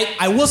 but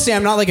I will say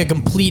I'm not like a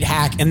complete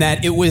hack in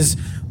that it was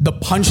the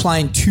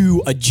punchline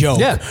to a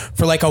joke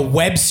for like a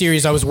web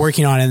series I was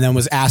working on and then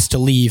was asked to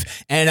leave.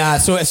 And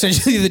so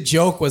essentially the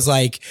joke was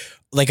like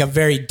a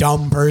very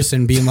dumb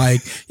person being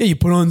like, yeah, you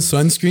put on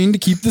sunscreen to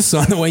keep the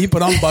sun away. You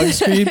put on bug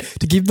screen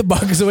to keep the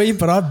bugs away. You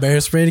put on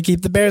bear spray to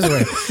keep the bears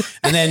away.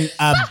 And then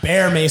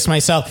bear mace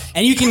myself.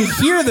 And you can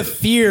hear the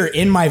fear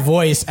in my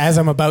voice as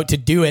I'm about to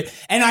do it.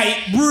 And I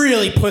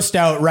really pussed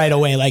out right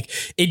away. Like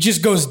it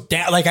just goes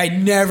down. Like I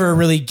never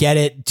really get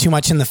it too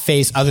much in the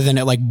face other than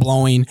it like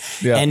blowing.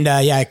 Yeah. And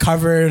I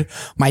covered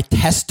my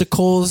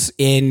testicles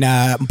in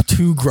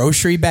 2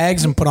 grocery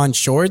bags and put on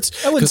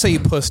shorts. I wouldn't say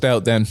you pussed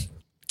out then.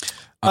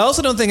 I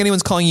also don't think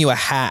anyone's calling you a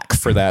hack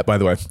for that, by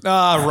the way.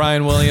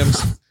 Ryan Williams.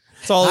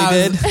 That's all he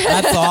did.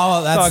 That's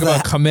all. Talk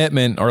about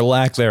commitment or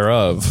lack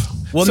thereof.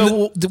 Well,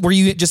 so were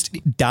you just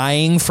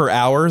dying for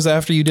hours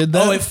after you did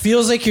that? Oh, it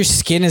feels like your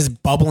skin is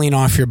bubbling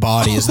off your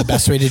body is the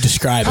best way to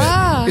describe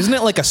it. Isn't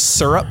it like a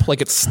syrup? Like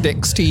it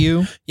sticks to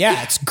you?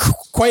 Yeah, it's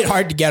quite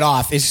hard to get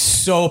off. It's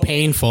so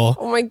painful.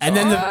 Oh my God. And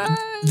then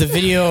the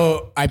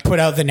video I put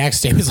out the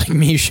next day was like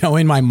me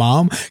showing my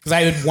mom because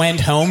I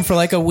went home for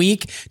like a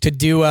week to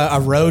do a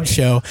road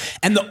show.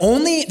 And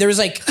there was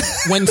like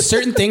when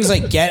certain things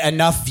like get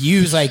enough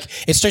views, like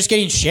it starts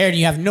getting shared and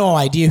you have no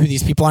idea who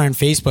these people are on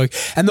Facebook.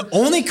 And the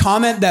only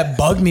comment that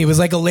bugged me was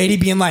like a lady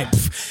being like,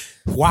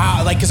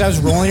 wow, like because I was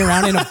rolling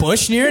around in a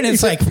bush near it and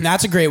it's like,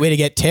 that's a great way to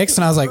get ticks.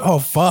 And I was like, oh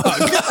fuck.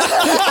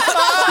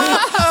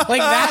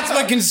 Like that's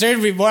what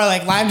concerned me more.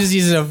 Like Lyme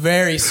disease is a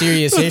very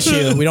serious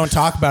issue. We don't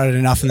talk about it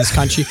enough in this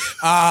country.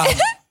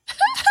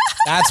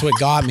 That's what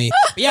got me.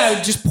 But yeah, I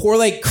would just pour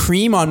like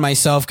cream on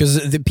myself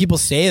because the people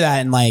say that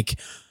and like,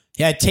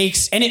 yeah, it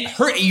takes, and it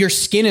hurt. Your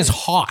skin is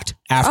hot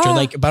after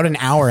like about an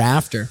hour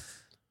after.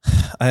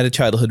 I had a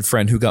childhood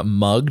friend who got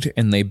mugged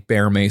and they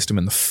bear maced him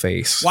in the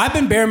face. Well, I've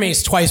been bear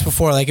maced twice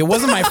before. Like it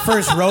wasn't my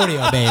first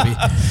rodeo, baby.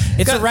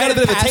 It's got a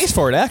bit of a taste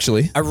for it,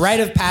 actually. A rite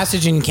of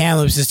passage in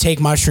Kamloops is take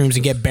mushrooms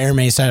and get bear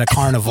maced at a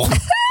carnival.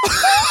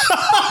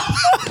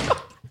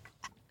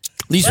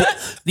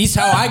 At least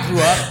how I grew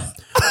up.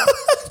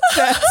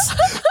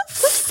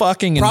 That's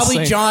fucking probably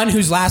insane. John,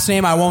 whose last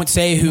name I won't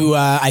say, who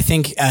I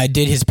think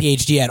did his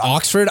PhD at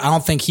Oxford. I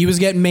don't think he was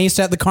getting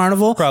maced at the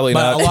carnival. Probably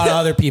but not. A lot of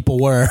other people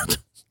were.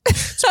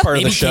 It's part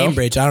of the show.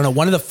 Cambridge. I don't know.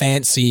 One of the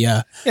fancy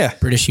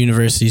British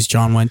universities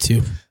John went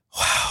to.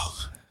 Wow.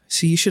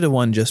 See, you should have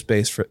won just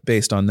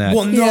based on that.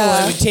 Well, no,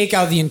 I would take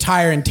out the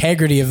entire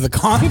integrity of the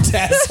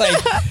contest.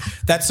 Like,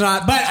 That's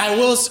not, but I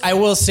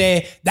will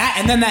say that.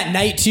 And then that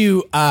night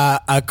too,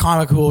 a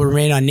comic who will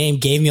remain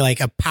unnamed gave me like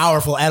a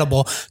powerful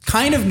edible,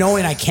 kind of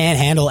knowing I can't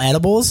handle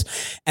edibles.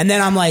 And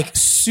then I'm like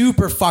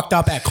super fucked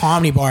up at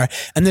Comedy Bar.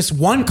 And this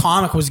one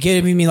comic was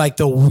giving me like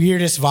the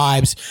weirdest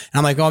vibes. And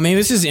I'm like, oh, maybe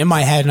this is in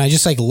my head. And I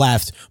just like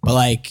left. But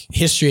like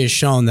history has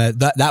shown that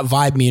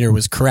vibe meter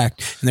was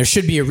correct. And there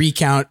should be a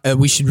recount.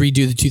 We should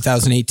redo the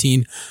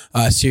 2018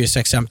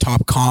 SiriusXM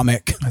Top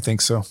Comic. I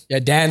think so. Yeah,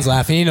 Dan's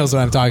laughing. He knows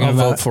what I'm talking I'll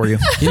about. vote for you.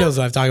 He knows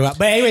what I'm talking about.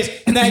 But anyways,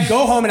 and then I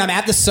go home and I'm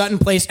at the Sutton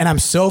place and I'm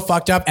so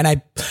fucked up and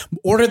I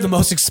ordered the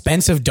most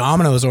expensive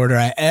Domino's order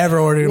I ever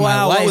ordered in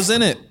my life. What was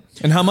in it?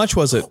 And how much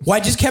was it? Well, I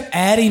just kept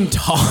adding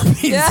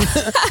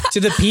toppings to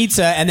the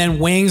pizza and then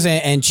wings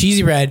and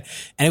cheesy bread.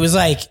 And it was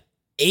like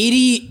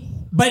 80.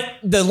 But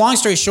the long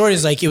story short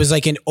is like, it was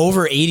like an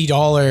over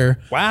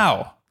 $80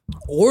 Wow.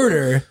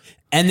 order.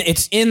 And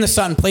it's in the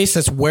Sutton place.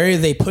 That's where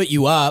they put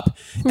you up.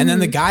 And then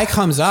the guy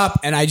comes up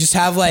and I just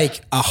have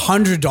like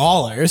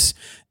 $100.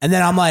 And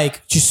then I'm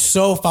like, just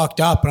so fucked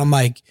up. And I'm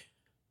like,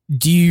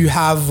 do you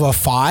have a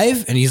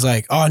 5? And he's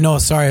like, oh no,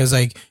 sorry. I was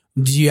like,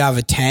 do you have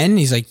a 10?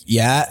 He's like,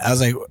 yeah. I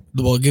was like,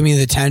 well, give me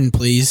the 10,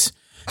 please.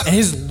 And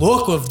his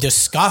look of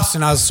disgust,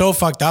 and I was so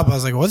fucked up. I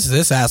was like, what's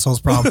this asshole's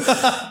problem?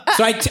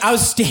 So I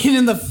was staying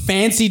in the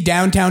fancy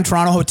downtown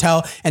Toronto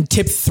hotel and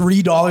tipped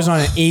 $3 on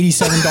an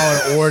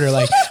 $87 order.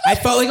 Like, I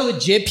felt like a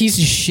legit piece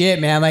of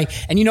shit, man. Like,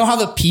 and you know how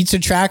the pizza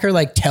tracker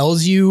like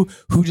tells you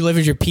who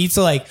delivered your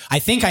pizza? Like, I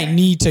think I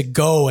need to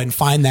go and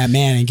find that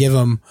man and give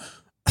him,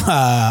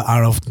 I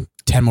don't know,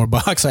 10 more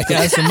bucks, I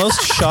guess. The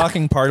most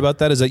shocking part about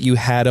that is that you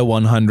had a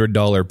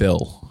 $100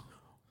 bill.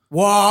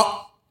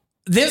 Well,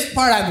 this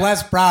part I'm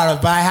less proud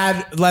of,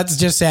 but let's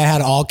just say I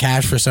had all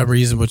cash for some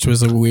reason, which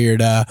was a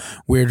weird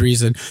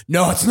reason.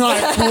 No, it's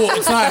not cool.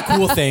 It's not a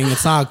cool thing.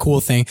 It's not a cool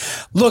thing.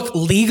 Look,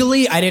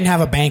 legally, I didn't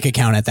have a bank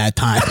account at that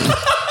time.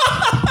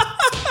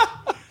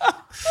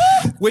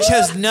 Which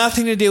has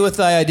nothing to do with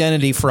the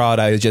identity fraud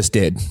I just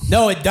did.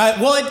 No, it does.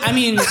 Well, I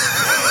mean,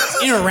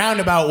 in a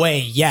roundabout way,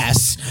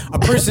 yes. A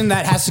person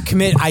that has to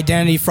commit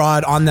identity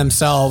fraud on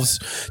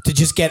themselves to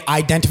just get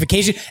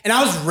identification. And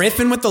I was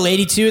riffing with the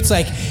lady too. It's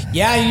like,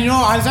 yeah, you know,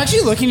 I was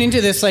actually looking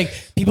into this, like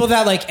people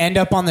that like end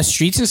up on the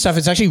streets and stuff.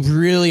 It's actually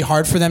really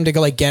hard for them to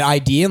go like get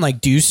ID and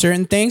like do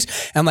certain things.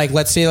 And like,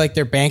 let's say like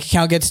their bank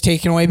account gets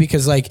taken away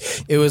because like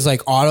it was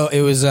like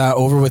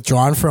over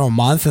withdrawn for a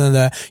month. And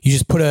then you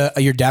just put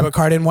your debit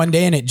card in one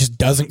day and it just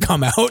doesn't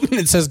come out and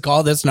it says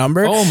call this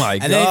number. Oh my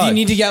God. And then if you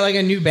need to get like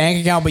a new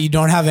bank account, but you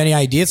don't have any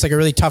ID, it's like a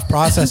really tough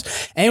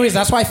process. Anyways,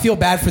 that's why I feel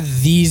bad for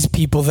these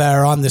people that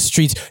are on the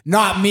streets.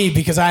 Not me,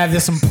 because I have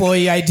this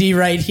employee ID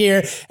right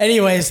here.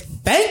 Anyways,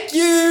 thank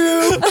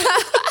you.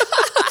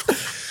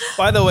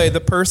 By the way, the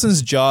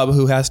person's job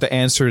who has to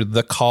answer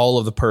the call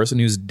of the person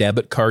whose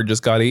debit card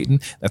just got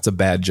eaten, that's a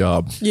bad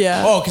job.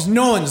 Yeah. Oh, because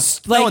no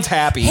one's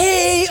happy.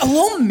 Hey, a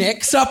little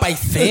mix up, I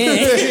think.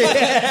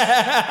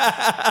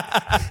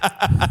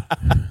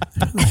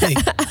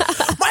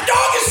 My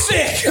dog is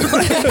sick.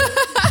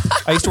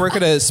 I used to work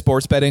at a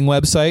sports betting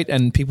website,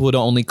 and people would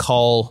only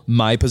call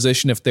my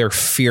position if they're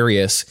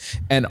furious.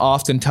 And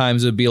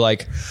oftentimes it would be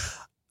like,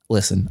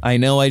 listen, I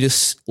know I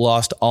just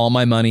lost all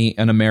my money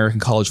in American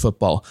college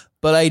football,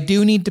 but I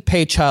do need to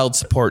pay child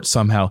support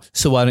somehow.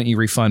 So why don't you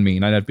refund me?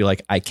 And I'd be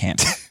like, I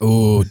can't.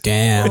 Oh,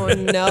 damn. Oh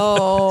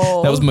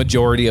no. That was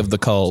majority of the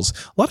calls.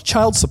 A lot of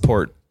child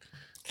support.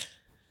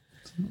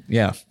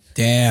 Yeah.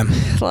 Damn.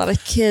 A lot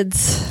of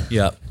kids.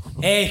 Yeah.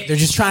 Hey, they're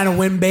just trying to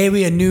win,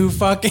 baby, a new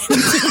fucking...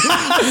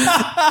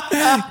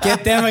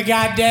 Get them a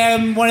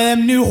goddamn one of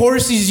them new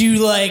horses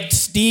you like,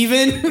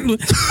 Steven.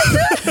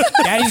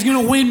 Daddy's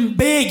going to win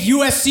big.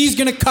 USC's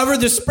going to cover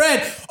the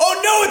spread.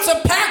 Oh, no, it's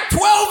a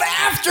Pac-12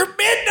 after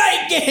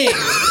midnight game.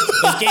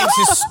 Those games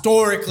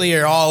historically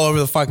are all over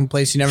the fucking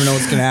place. You never know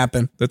what's going to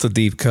happen. That's a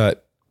deep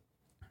cut.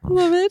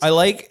 Love it.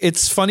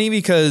 It's funny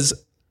because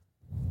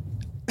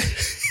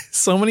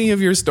so many of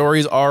your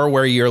stories are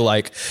where you're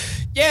like,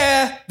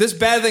 yeah, this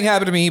bad thing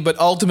happened to me, but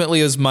ultimately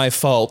it was my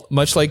fault.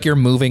 Much like your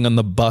moving on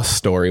the bus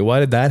story. Why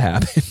did that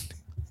happen?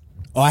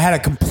 Oh, I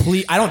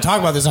don't talk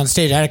about this on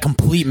stage. I had a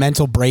complete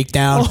mental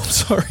breakdown. Oh, I'm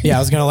sorry. Yeah, I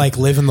was going to like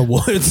live in the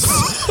woods.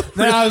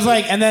 Then I was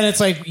like, and then it's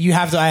like,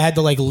 I had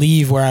to like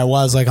leave where I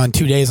was like on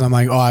 2 days. I'm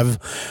like, I'll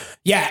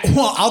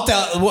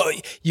tell. Well,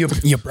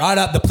 you brought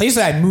up the place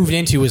that I moved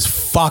into was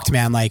fucked,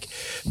 man. Like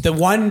the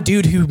one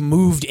dude who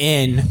moved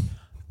in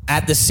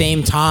at the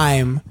same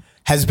time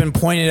has been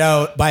pointed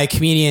out by a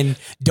comedian.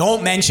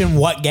 Don't mention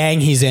what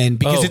gang he's in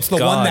because it's the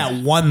one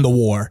that won the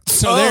war.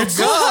 So there's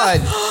God.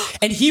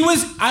 And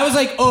I was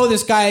like, oh,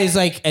 this guy is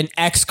like an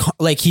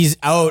like he's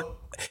out,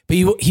 but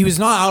he was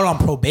not out on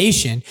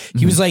probation.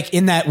 He was like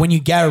in that when you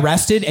get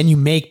arrested and you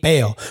make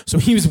bail. So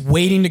he was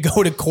waiting to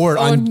go to court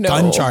on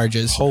gun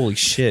charges. Holy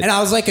shit. And I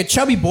was like a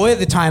chubby boy at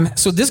the time.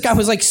 So this guy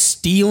was like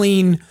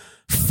stealing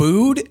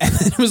food and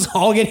it was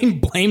all getting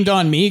blamed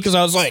on me because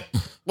I was like,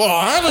 well,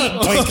 I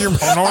didn't take your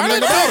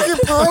pierogies.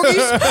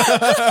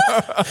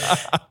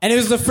 And it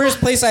was the first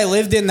place I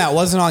lived in that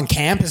wasn't on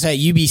campus at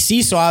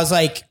UBC. So I was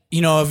like,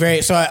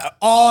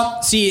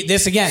 see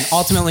this again,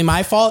 ultimately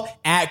my fault.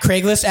 At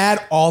Craigslist ad,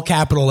 all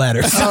capital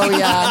letters. Oh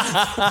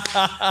yeah,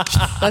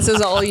 that's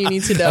just all you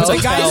need to know.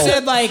 The guy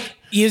said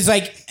he was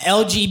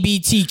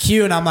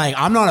LGBTQ, and I'm like,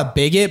 I'm not a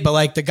bigot,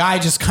 but the guy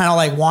just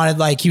kind of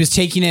wanted he was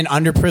taking in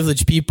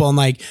underprivileged people and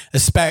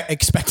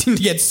expecting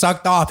to get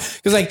sucked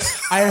off because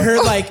I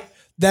heard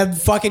them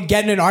fucking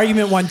getting an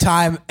argument one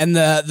time, and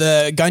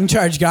the gun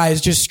charge guy is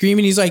just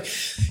screaming. He's like,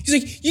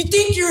 you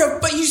think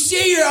you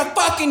say you're a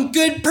fucking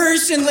good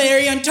person,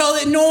 Larry, until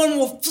that no one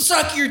will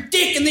suck your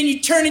dick, and then you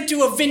turn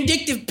into a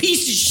vindictive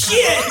piece of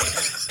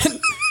shit.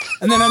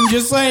 And then I'm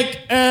just I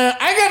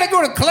gotta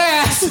go to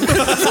class.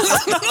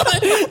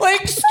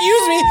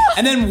 Excuse me.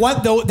 And then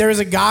there was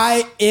a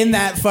guy in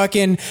that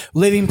fucking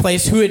living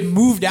place who had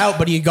moved out,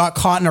 but he got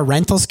caught in a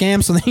rental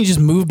scam. So then he just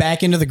moved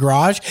back into the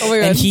garage. Oh my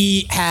God. And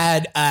he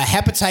had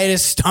hepatitis,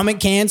 stomach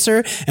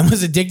cancer, and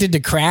was addicted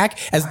to crack.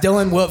 As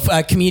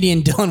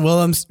comedian Dylan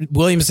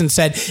Williamson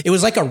said, it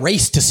was like a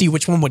race to see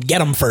which one would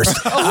get him first.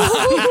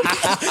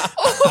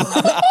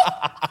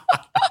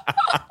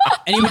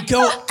 And he would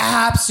go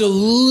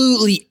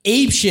absolutely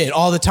apeshit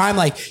all the time.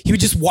 He would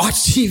just watch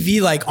TV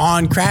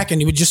on crack,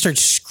 and he would just start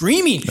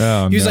screaming.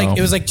 Oh, he was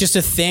it was just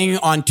a thing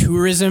on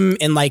tourism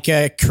in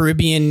a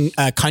Caribbean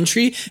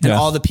country, and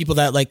all the people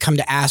that come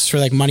to ask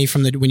for money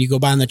from when you go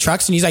by on the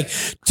trucks. And he's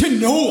to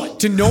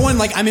no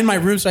one. I'm in my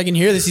room so I can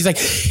hear this. He's if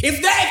they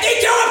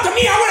come up to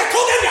me, I want to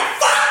call them to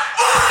fuck.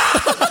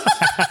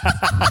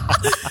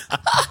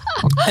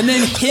 And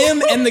then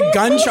him and the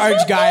gun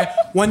charge guy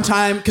one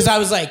time, because I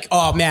was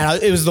oh man,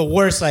 it was the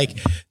worst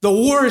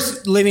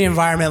living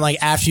environment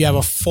after you have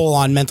a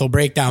full-on mental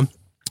breakdown.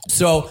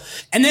 So,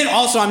 and then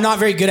also I'm not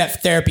very good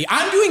at therapy.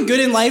 I'm doing good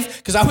in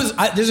life because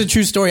this is a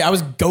true story. I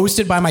was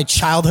ghosted by my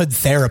childhood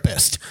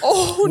therapist.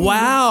 Oh,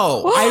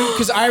 wow.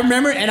 Because I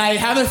remember, and I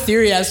have a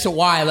theory as to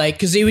why,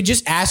 because they would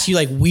just ask you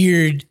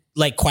weird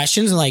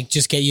questions and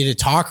just get you to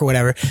talk or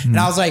whatever. And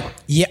I was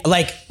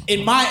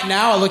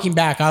now looking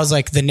back, I was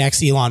the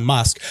next Elon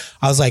Musk.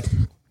 I was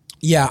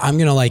yeah, I'm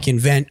going to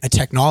invent a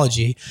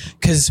technology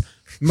because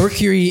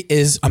mercury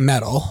is a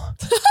metal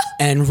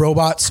and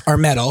robots are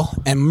metal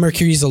and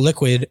mercury is a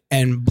liquid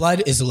and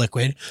blood is a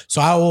liquid.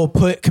 So I will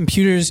put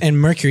computers in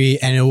mercury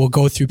and it will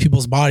go through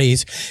people's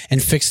bodies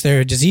and fix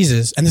their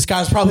diseases. And this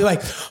guy's probably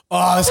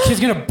oh, this kid's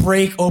going to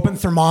break open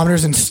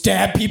thermometers and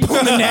stab people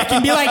in the neck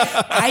and be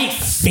I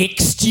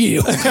fixed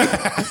you.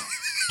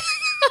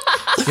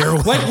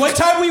 One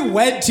time we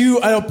went to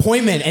an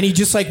appointment and he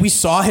just we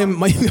saw him,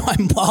 my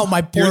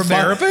poor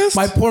therapist?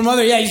 My poor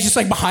mother. Yeah, he's just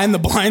behind the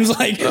blinds,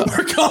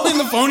 we're calling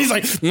the phone. He's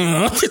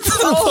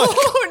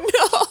oh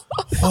no.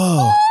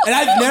 Oh. And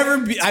I've never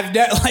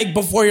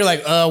before you're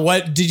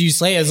what did you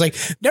say? I was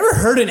never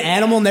hurt an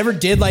animal, never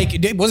did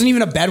it wasn't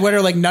even a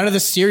bedwetter, none of the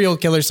serial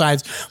killer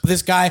signs with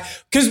this guy.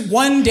 Cause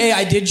one day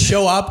I did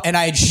show up and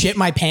I had shit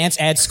my pants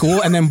at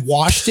school and then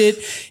washed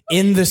it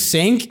in the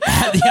sink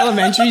at the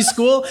elementary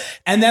school.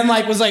 And then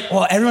was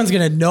well, everyone's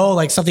going to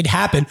know something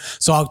happened.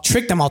 So I'll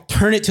trick them. I'll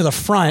turn it to the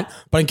front,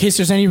 but in case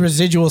there's any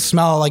residual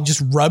smell,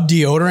 just rub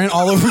deodorant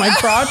all over my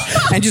crotch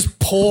and just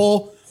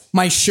pull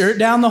my shirt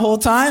down the whole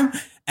time.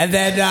 And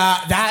then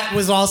that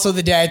was also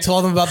the day I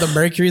told them about the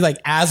mercury,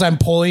 as I'm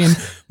pulling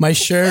my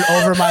shirt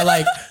over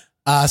my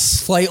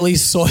slightly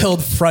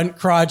soiled front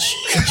crotch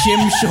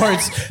gym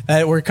shorts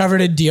that were covered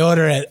in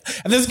deodorant.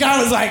 And this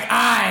guy was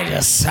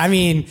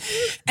and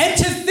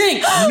to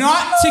think,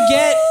 not to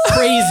get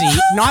crazy,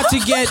 not to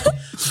get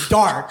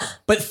dark,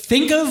 but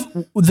think of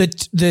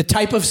the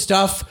type of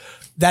stuff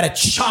that a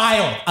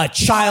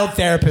child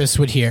therapist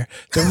would hear.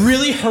 The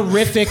really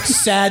horrific,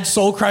 sad,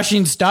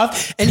 soul-crushing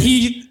stuff. And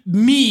he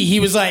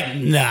was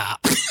nah.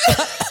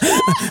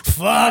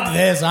 Fuck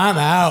this, I'm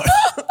out.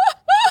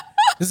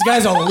 This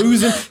guy's a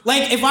loser.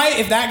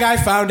 If that guy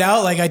found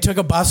out, I took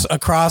a bus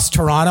across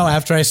Toronto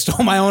after I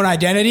stole my own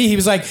identity, he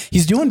was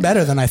he's doing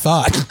better than I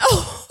thought.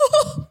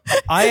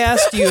 I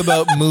asked you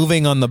about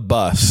moving on the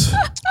bus.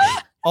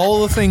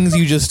 All the things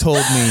you just told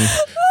me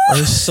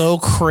are so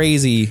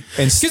crazy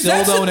and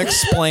still don't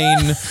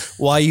explain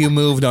why you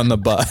moved on the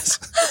bus.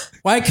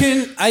 Why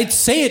couldn't I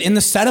say it in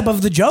the setup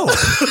of the joke?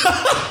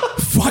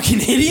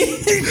 Fucking idiot.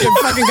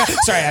 Fucking guy.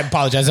 Sorry, I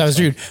apologize. That was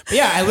rude. But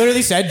yeah, I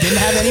literally said didn't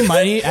have any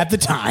money at the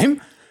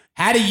time.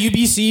 Had a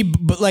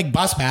UBC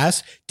bus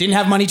pass. Didn't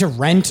have money to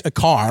rent a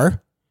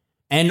car.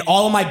 And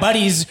all of my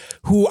buddies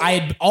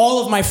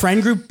all of my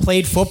friend group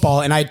played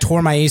football and I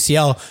tore my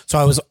ACL.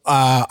 So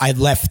I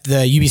left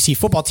the UBC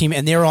football team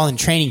and they were all in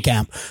training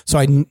camp. So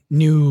I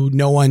knew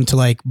no one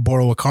to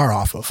borrow a car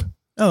off of.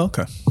 Oh,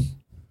 okay.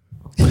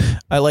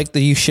 I like the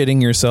you shitting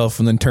yourself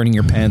and then turning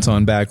your pants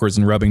on backwards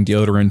and rubbing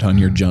deodorant on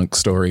your junk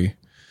story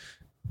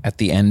at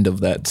the end of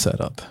that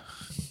setup.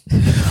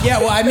 Yeah,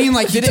 well,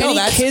 did any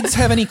kids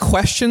have any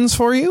questions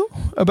for you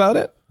about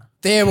it?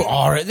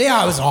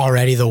 I was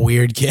already the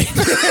weird kid.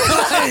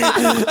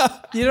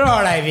 You know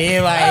what I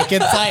mean?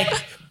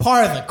 It's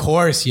part of the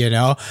course,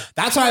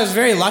 That's why I was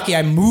very lucky.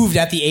 I moved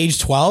at the age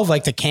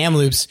 12, to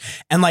Kamloops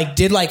and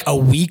did a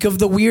week of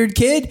the weird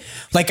kid.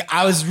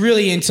 I was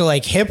really into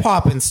hip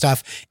hop and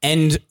stuff.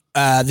 And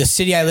the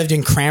city I lived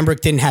in,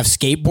 Cranbrook, didn't have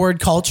skateboard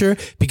culture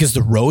because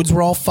the roads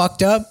were all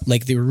fucked up.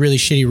 Like they were really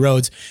shitty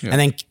roads. And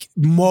then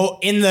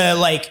in the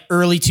like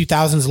early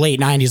 2000s, late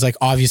 90s, like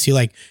obviously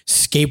like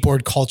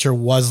skateboard culture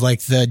was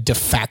like the de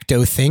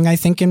facto thing, I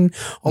think, in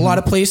a lot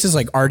of places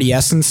like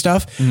RDS and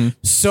stuff.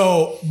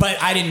 So,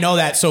 but I didn't know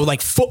that. So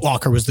like Foot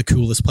Locker was the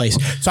coolest place.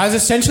 So I was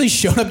essentially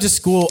showing up to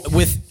school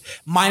with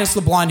minus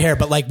the blonde hair,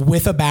 but like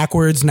with a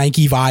backwards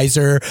Nike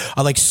visor,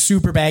 like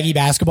super baggy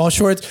basketball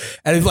shorts.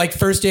 And it was like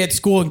first day at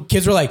school and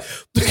kids were like,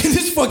 look at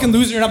this fucking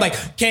loser. And I'm like,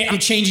 okay, I'm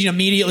changing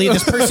immediately.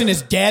 This person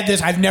is dead.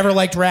 I've never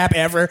liked rap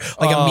ever.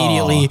 Like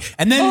immediately.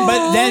 And then,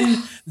 but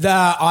then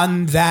the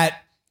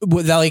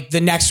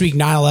next week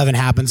 9/11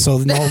 happened. So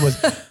no one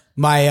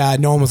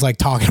was like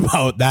talking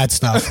about that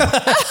stuff.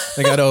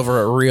 They got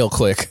over it real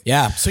quick.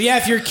 Yeah. So yeah,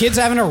 if your kid's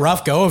having a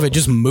rough go of it,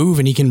 just move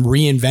and he can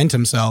reinvent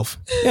himself.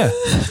 Yeah.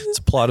 It's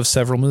a plot of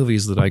several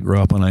movies that I grew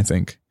up on, I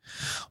think.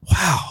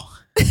 Wow.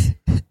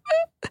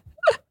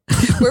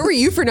 Where were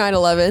you for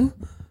 9/11?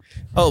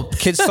 Oh,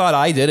 kids thought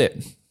I did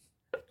it.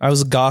 I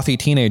was a gothy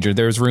teenager.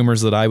 There's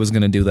rumors that I was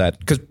going to do that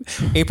because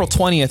April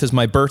 20th is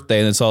my birthday,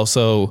 and it's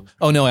also.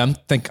 Oh no, I'm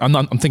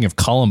thinking of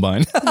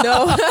Columbine.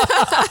 No.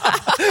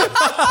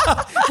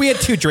 We had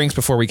 2 drinks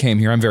before we came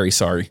here. I'm very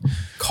sorry.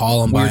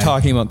 Columbine. We were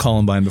talking about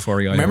Columbine before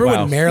we got Remember here.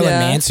 when Marilyn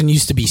Manson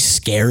used to be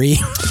scary?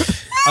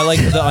 I like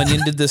The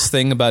Onion did this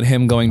thing about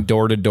him going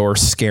door to door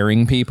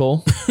scaring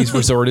people. He's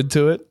resorted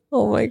to it.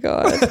 Oh my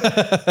God.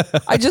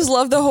 I just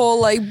love the whole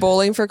like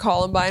Bowling for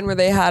Columbine where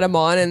they had him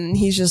on and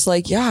he's just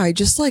like, yeah, I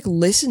just like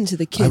listened to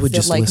the kids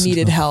that like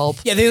needed help.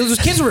 Yeah, those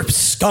kids were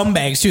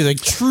scumbags too, like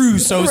true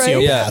sociopaths.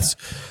 Right? Yeah.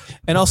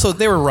 And also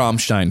they were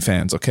Rammstein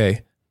fans,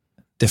 okay?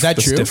 Is that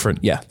true? Different.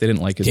 Yeah, they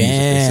didn't like his music.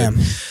 Damn.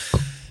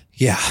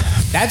 Yeah.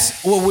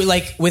 That's what we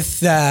like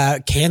with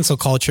cancel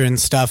culture and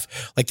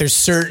stuff. Like there's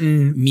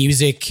certain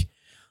music,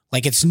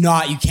 like it's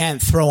not, you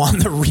can't throw on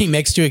the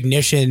remix to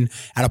Ignition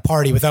at a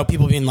party without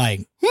people being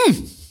like,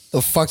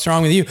 the fuck's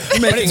wrong with you?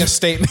 Making a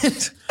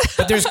statement.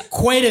 But there's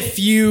quite a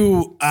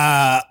few,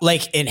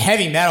 like in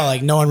heavy metal,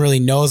 like no one really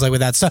knows like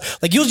with that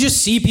stuff. Like you'll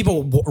just see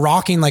people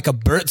rocking like a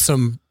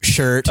Bertsum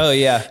shirt. Oh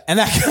yeah. And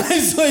that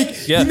guy's like,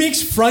 he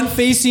makes front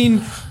facing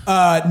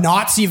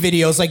Nazi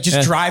videos, like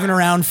just driving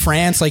around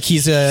France. Like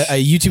he's a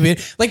YouTube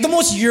video, like the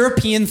most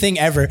European thing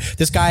ever.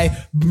 This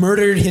guy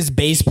murdered his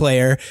bass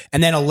player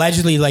and then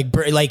allegedly like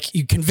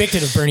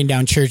convicted of burning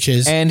down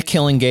churches and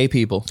killing gay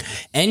people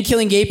and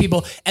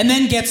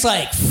then gets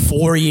like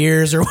 4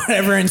 years or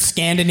whatever in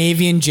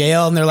Scandinavian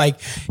jail. And they're like,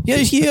 yeah,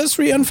 he has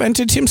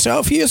reinvented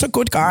himself. He is a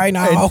good guy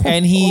now.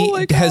 And he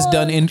has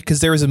done because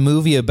there was a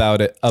movie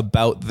about it,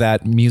 about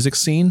that music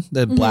scene,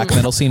 the black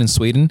metal scene in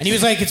Sweden. And he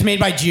was like, it's made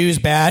by Jews,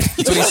 bad.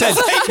 That's what he said.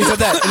 He said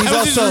that. And that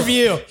was his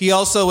review. He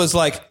also was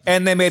like,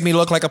 and they made me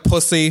look like a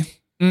pussy.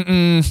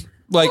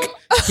 Like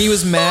he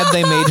was mad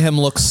they made him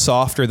look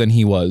softer than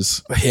he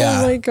was.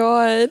 Yeah. Oh my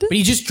God. But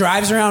he just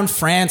drives around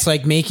France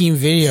like making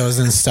videos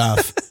and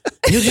stuff.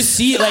 You'll just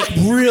see like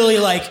really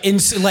like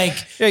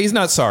yeah, he's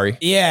not sorry.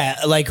 Yeah,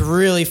 like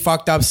really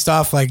fucked up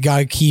stuff. Like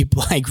gotta keep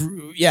like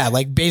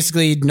like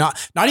basically not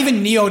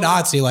even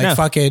neo-Nazi, like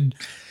fucking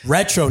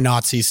retro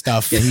Nazi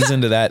stuff. Yeah, he's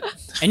into that.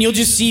 And you'll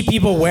just see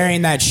people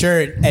wearing that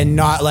shirt and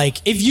not like,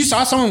 if you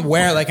saw someone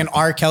wear like an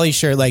R. Kelly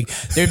shirt, like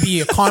there'd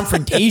be a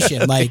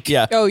confrontation. Like,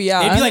 oh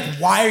yeah, they'd be like,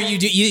 why are you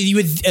you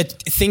would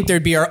think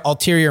there'd be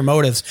ulterior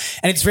motives.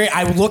 And it's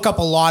I would look up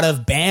a lot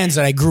of bands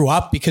that I grew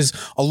up because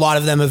a lot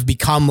of them have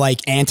become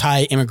like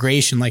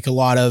anti-immigration, like a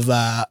lot of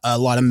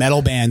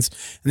metal bands.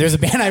 And there's a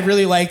band I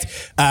really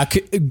liked,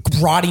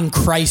 Rotting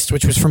Christ,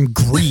 which was from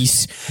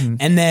Greece.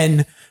 And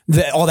then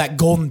all that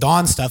Golden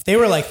Dawn stuff, they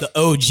were like the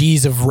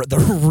OGs of the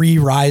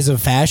re-rise of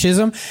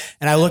fascism.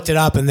 And I looked it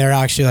up and they're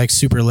actually like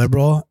super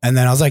liberal. And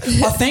then I was like,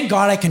 oh, thank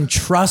God I can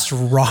trust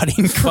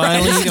Rotting Christ.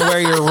 Finally, you can wear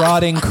your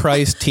Rotting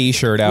Christ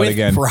t-shirt out with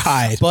again.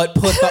 pride. But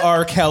put the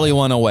R. Kelly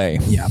one away.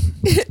 Yeah.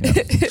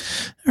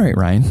 All right,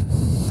 Ryan.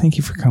 Thank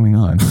you for coming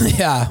on.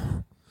 Yeah.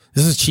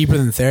 This is cheaper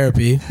than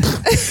therapy.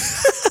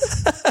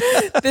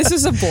 This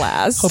is a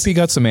blast. Hope you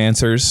got some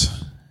answers.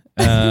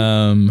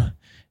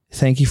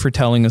 Thank you for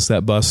telling us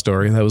that bus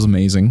story. That was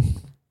amazing.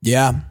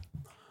 Yeah.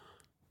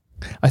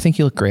 I think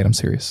you look great. I'm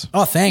serious.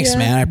 Oh, thanks,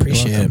 man. I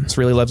appreciate it. It's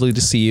really lovely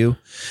to see you.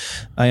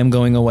 I am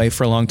going away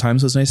for a long time,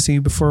 so it's nice to see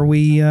you before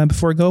we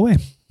go away.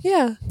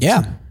 Yeah.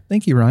 Yeah.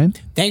 Thank you, Ryan.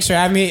 Thanks for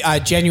having me.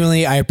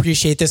 Genuinely, I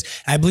appreciate this.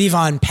 I believe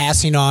on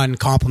passing on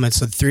compliments.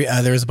 So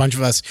there was a bunch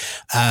of us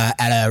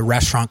at a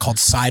restaurant called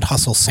Side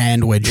Hustle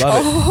Sandwich.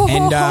 Love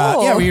it.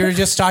 And we were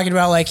just talking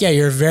about like,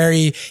 you're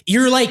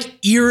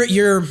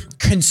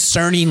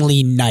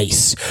concerningly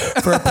nice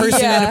for a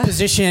person in a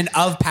position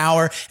of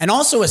power and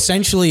also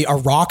essentially a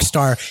rock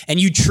star.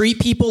 And you treat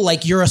people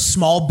like you're a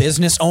small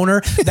business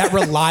owner that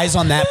relies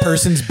on that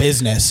person's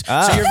business.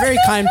 So you're a very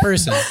kind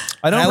person.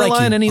 I don't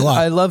rely on any.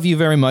 I love you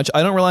very much.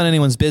 I don't rely on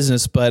anyone's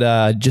business,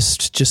 but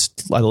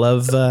just I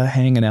love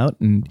hanging out,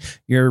 and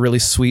you're a really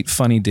sweet,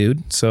 funny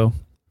dude. So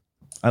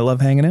I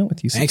love hanging out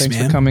with you. So thanks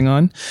for coming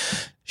on.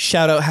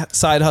 Shout out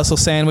Side Hustle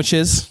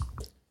Sandwiches.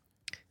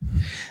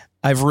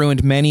 I've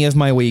ruined many of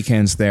my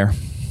weekends there.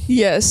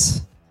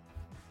 Yes.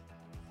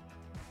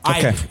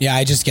 Okay.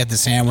 I just get the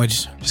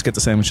sandwich. Just get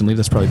the sandwich and leave.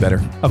 That's probably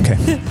better. Okay.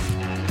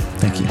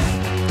 Thank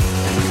you.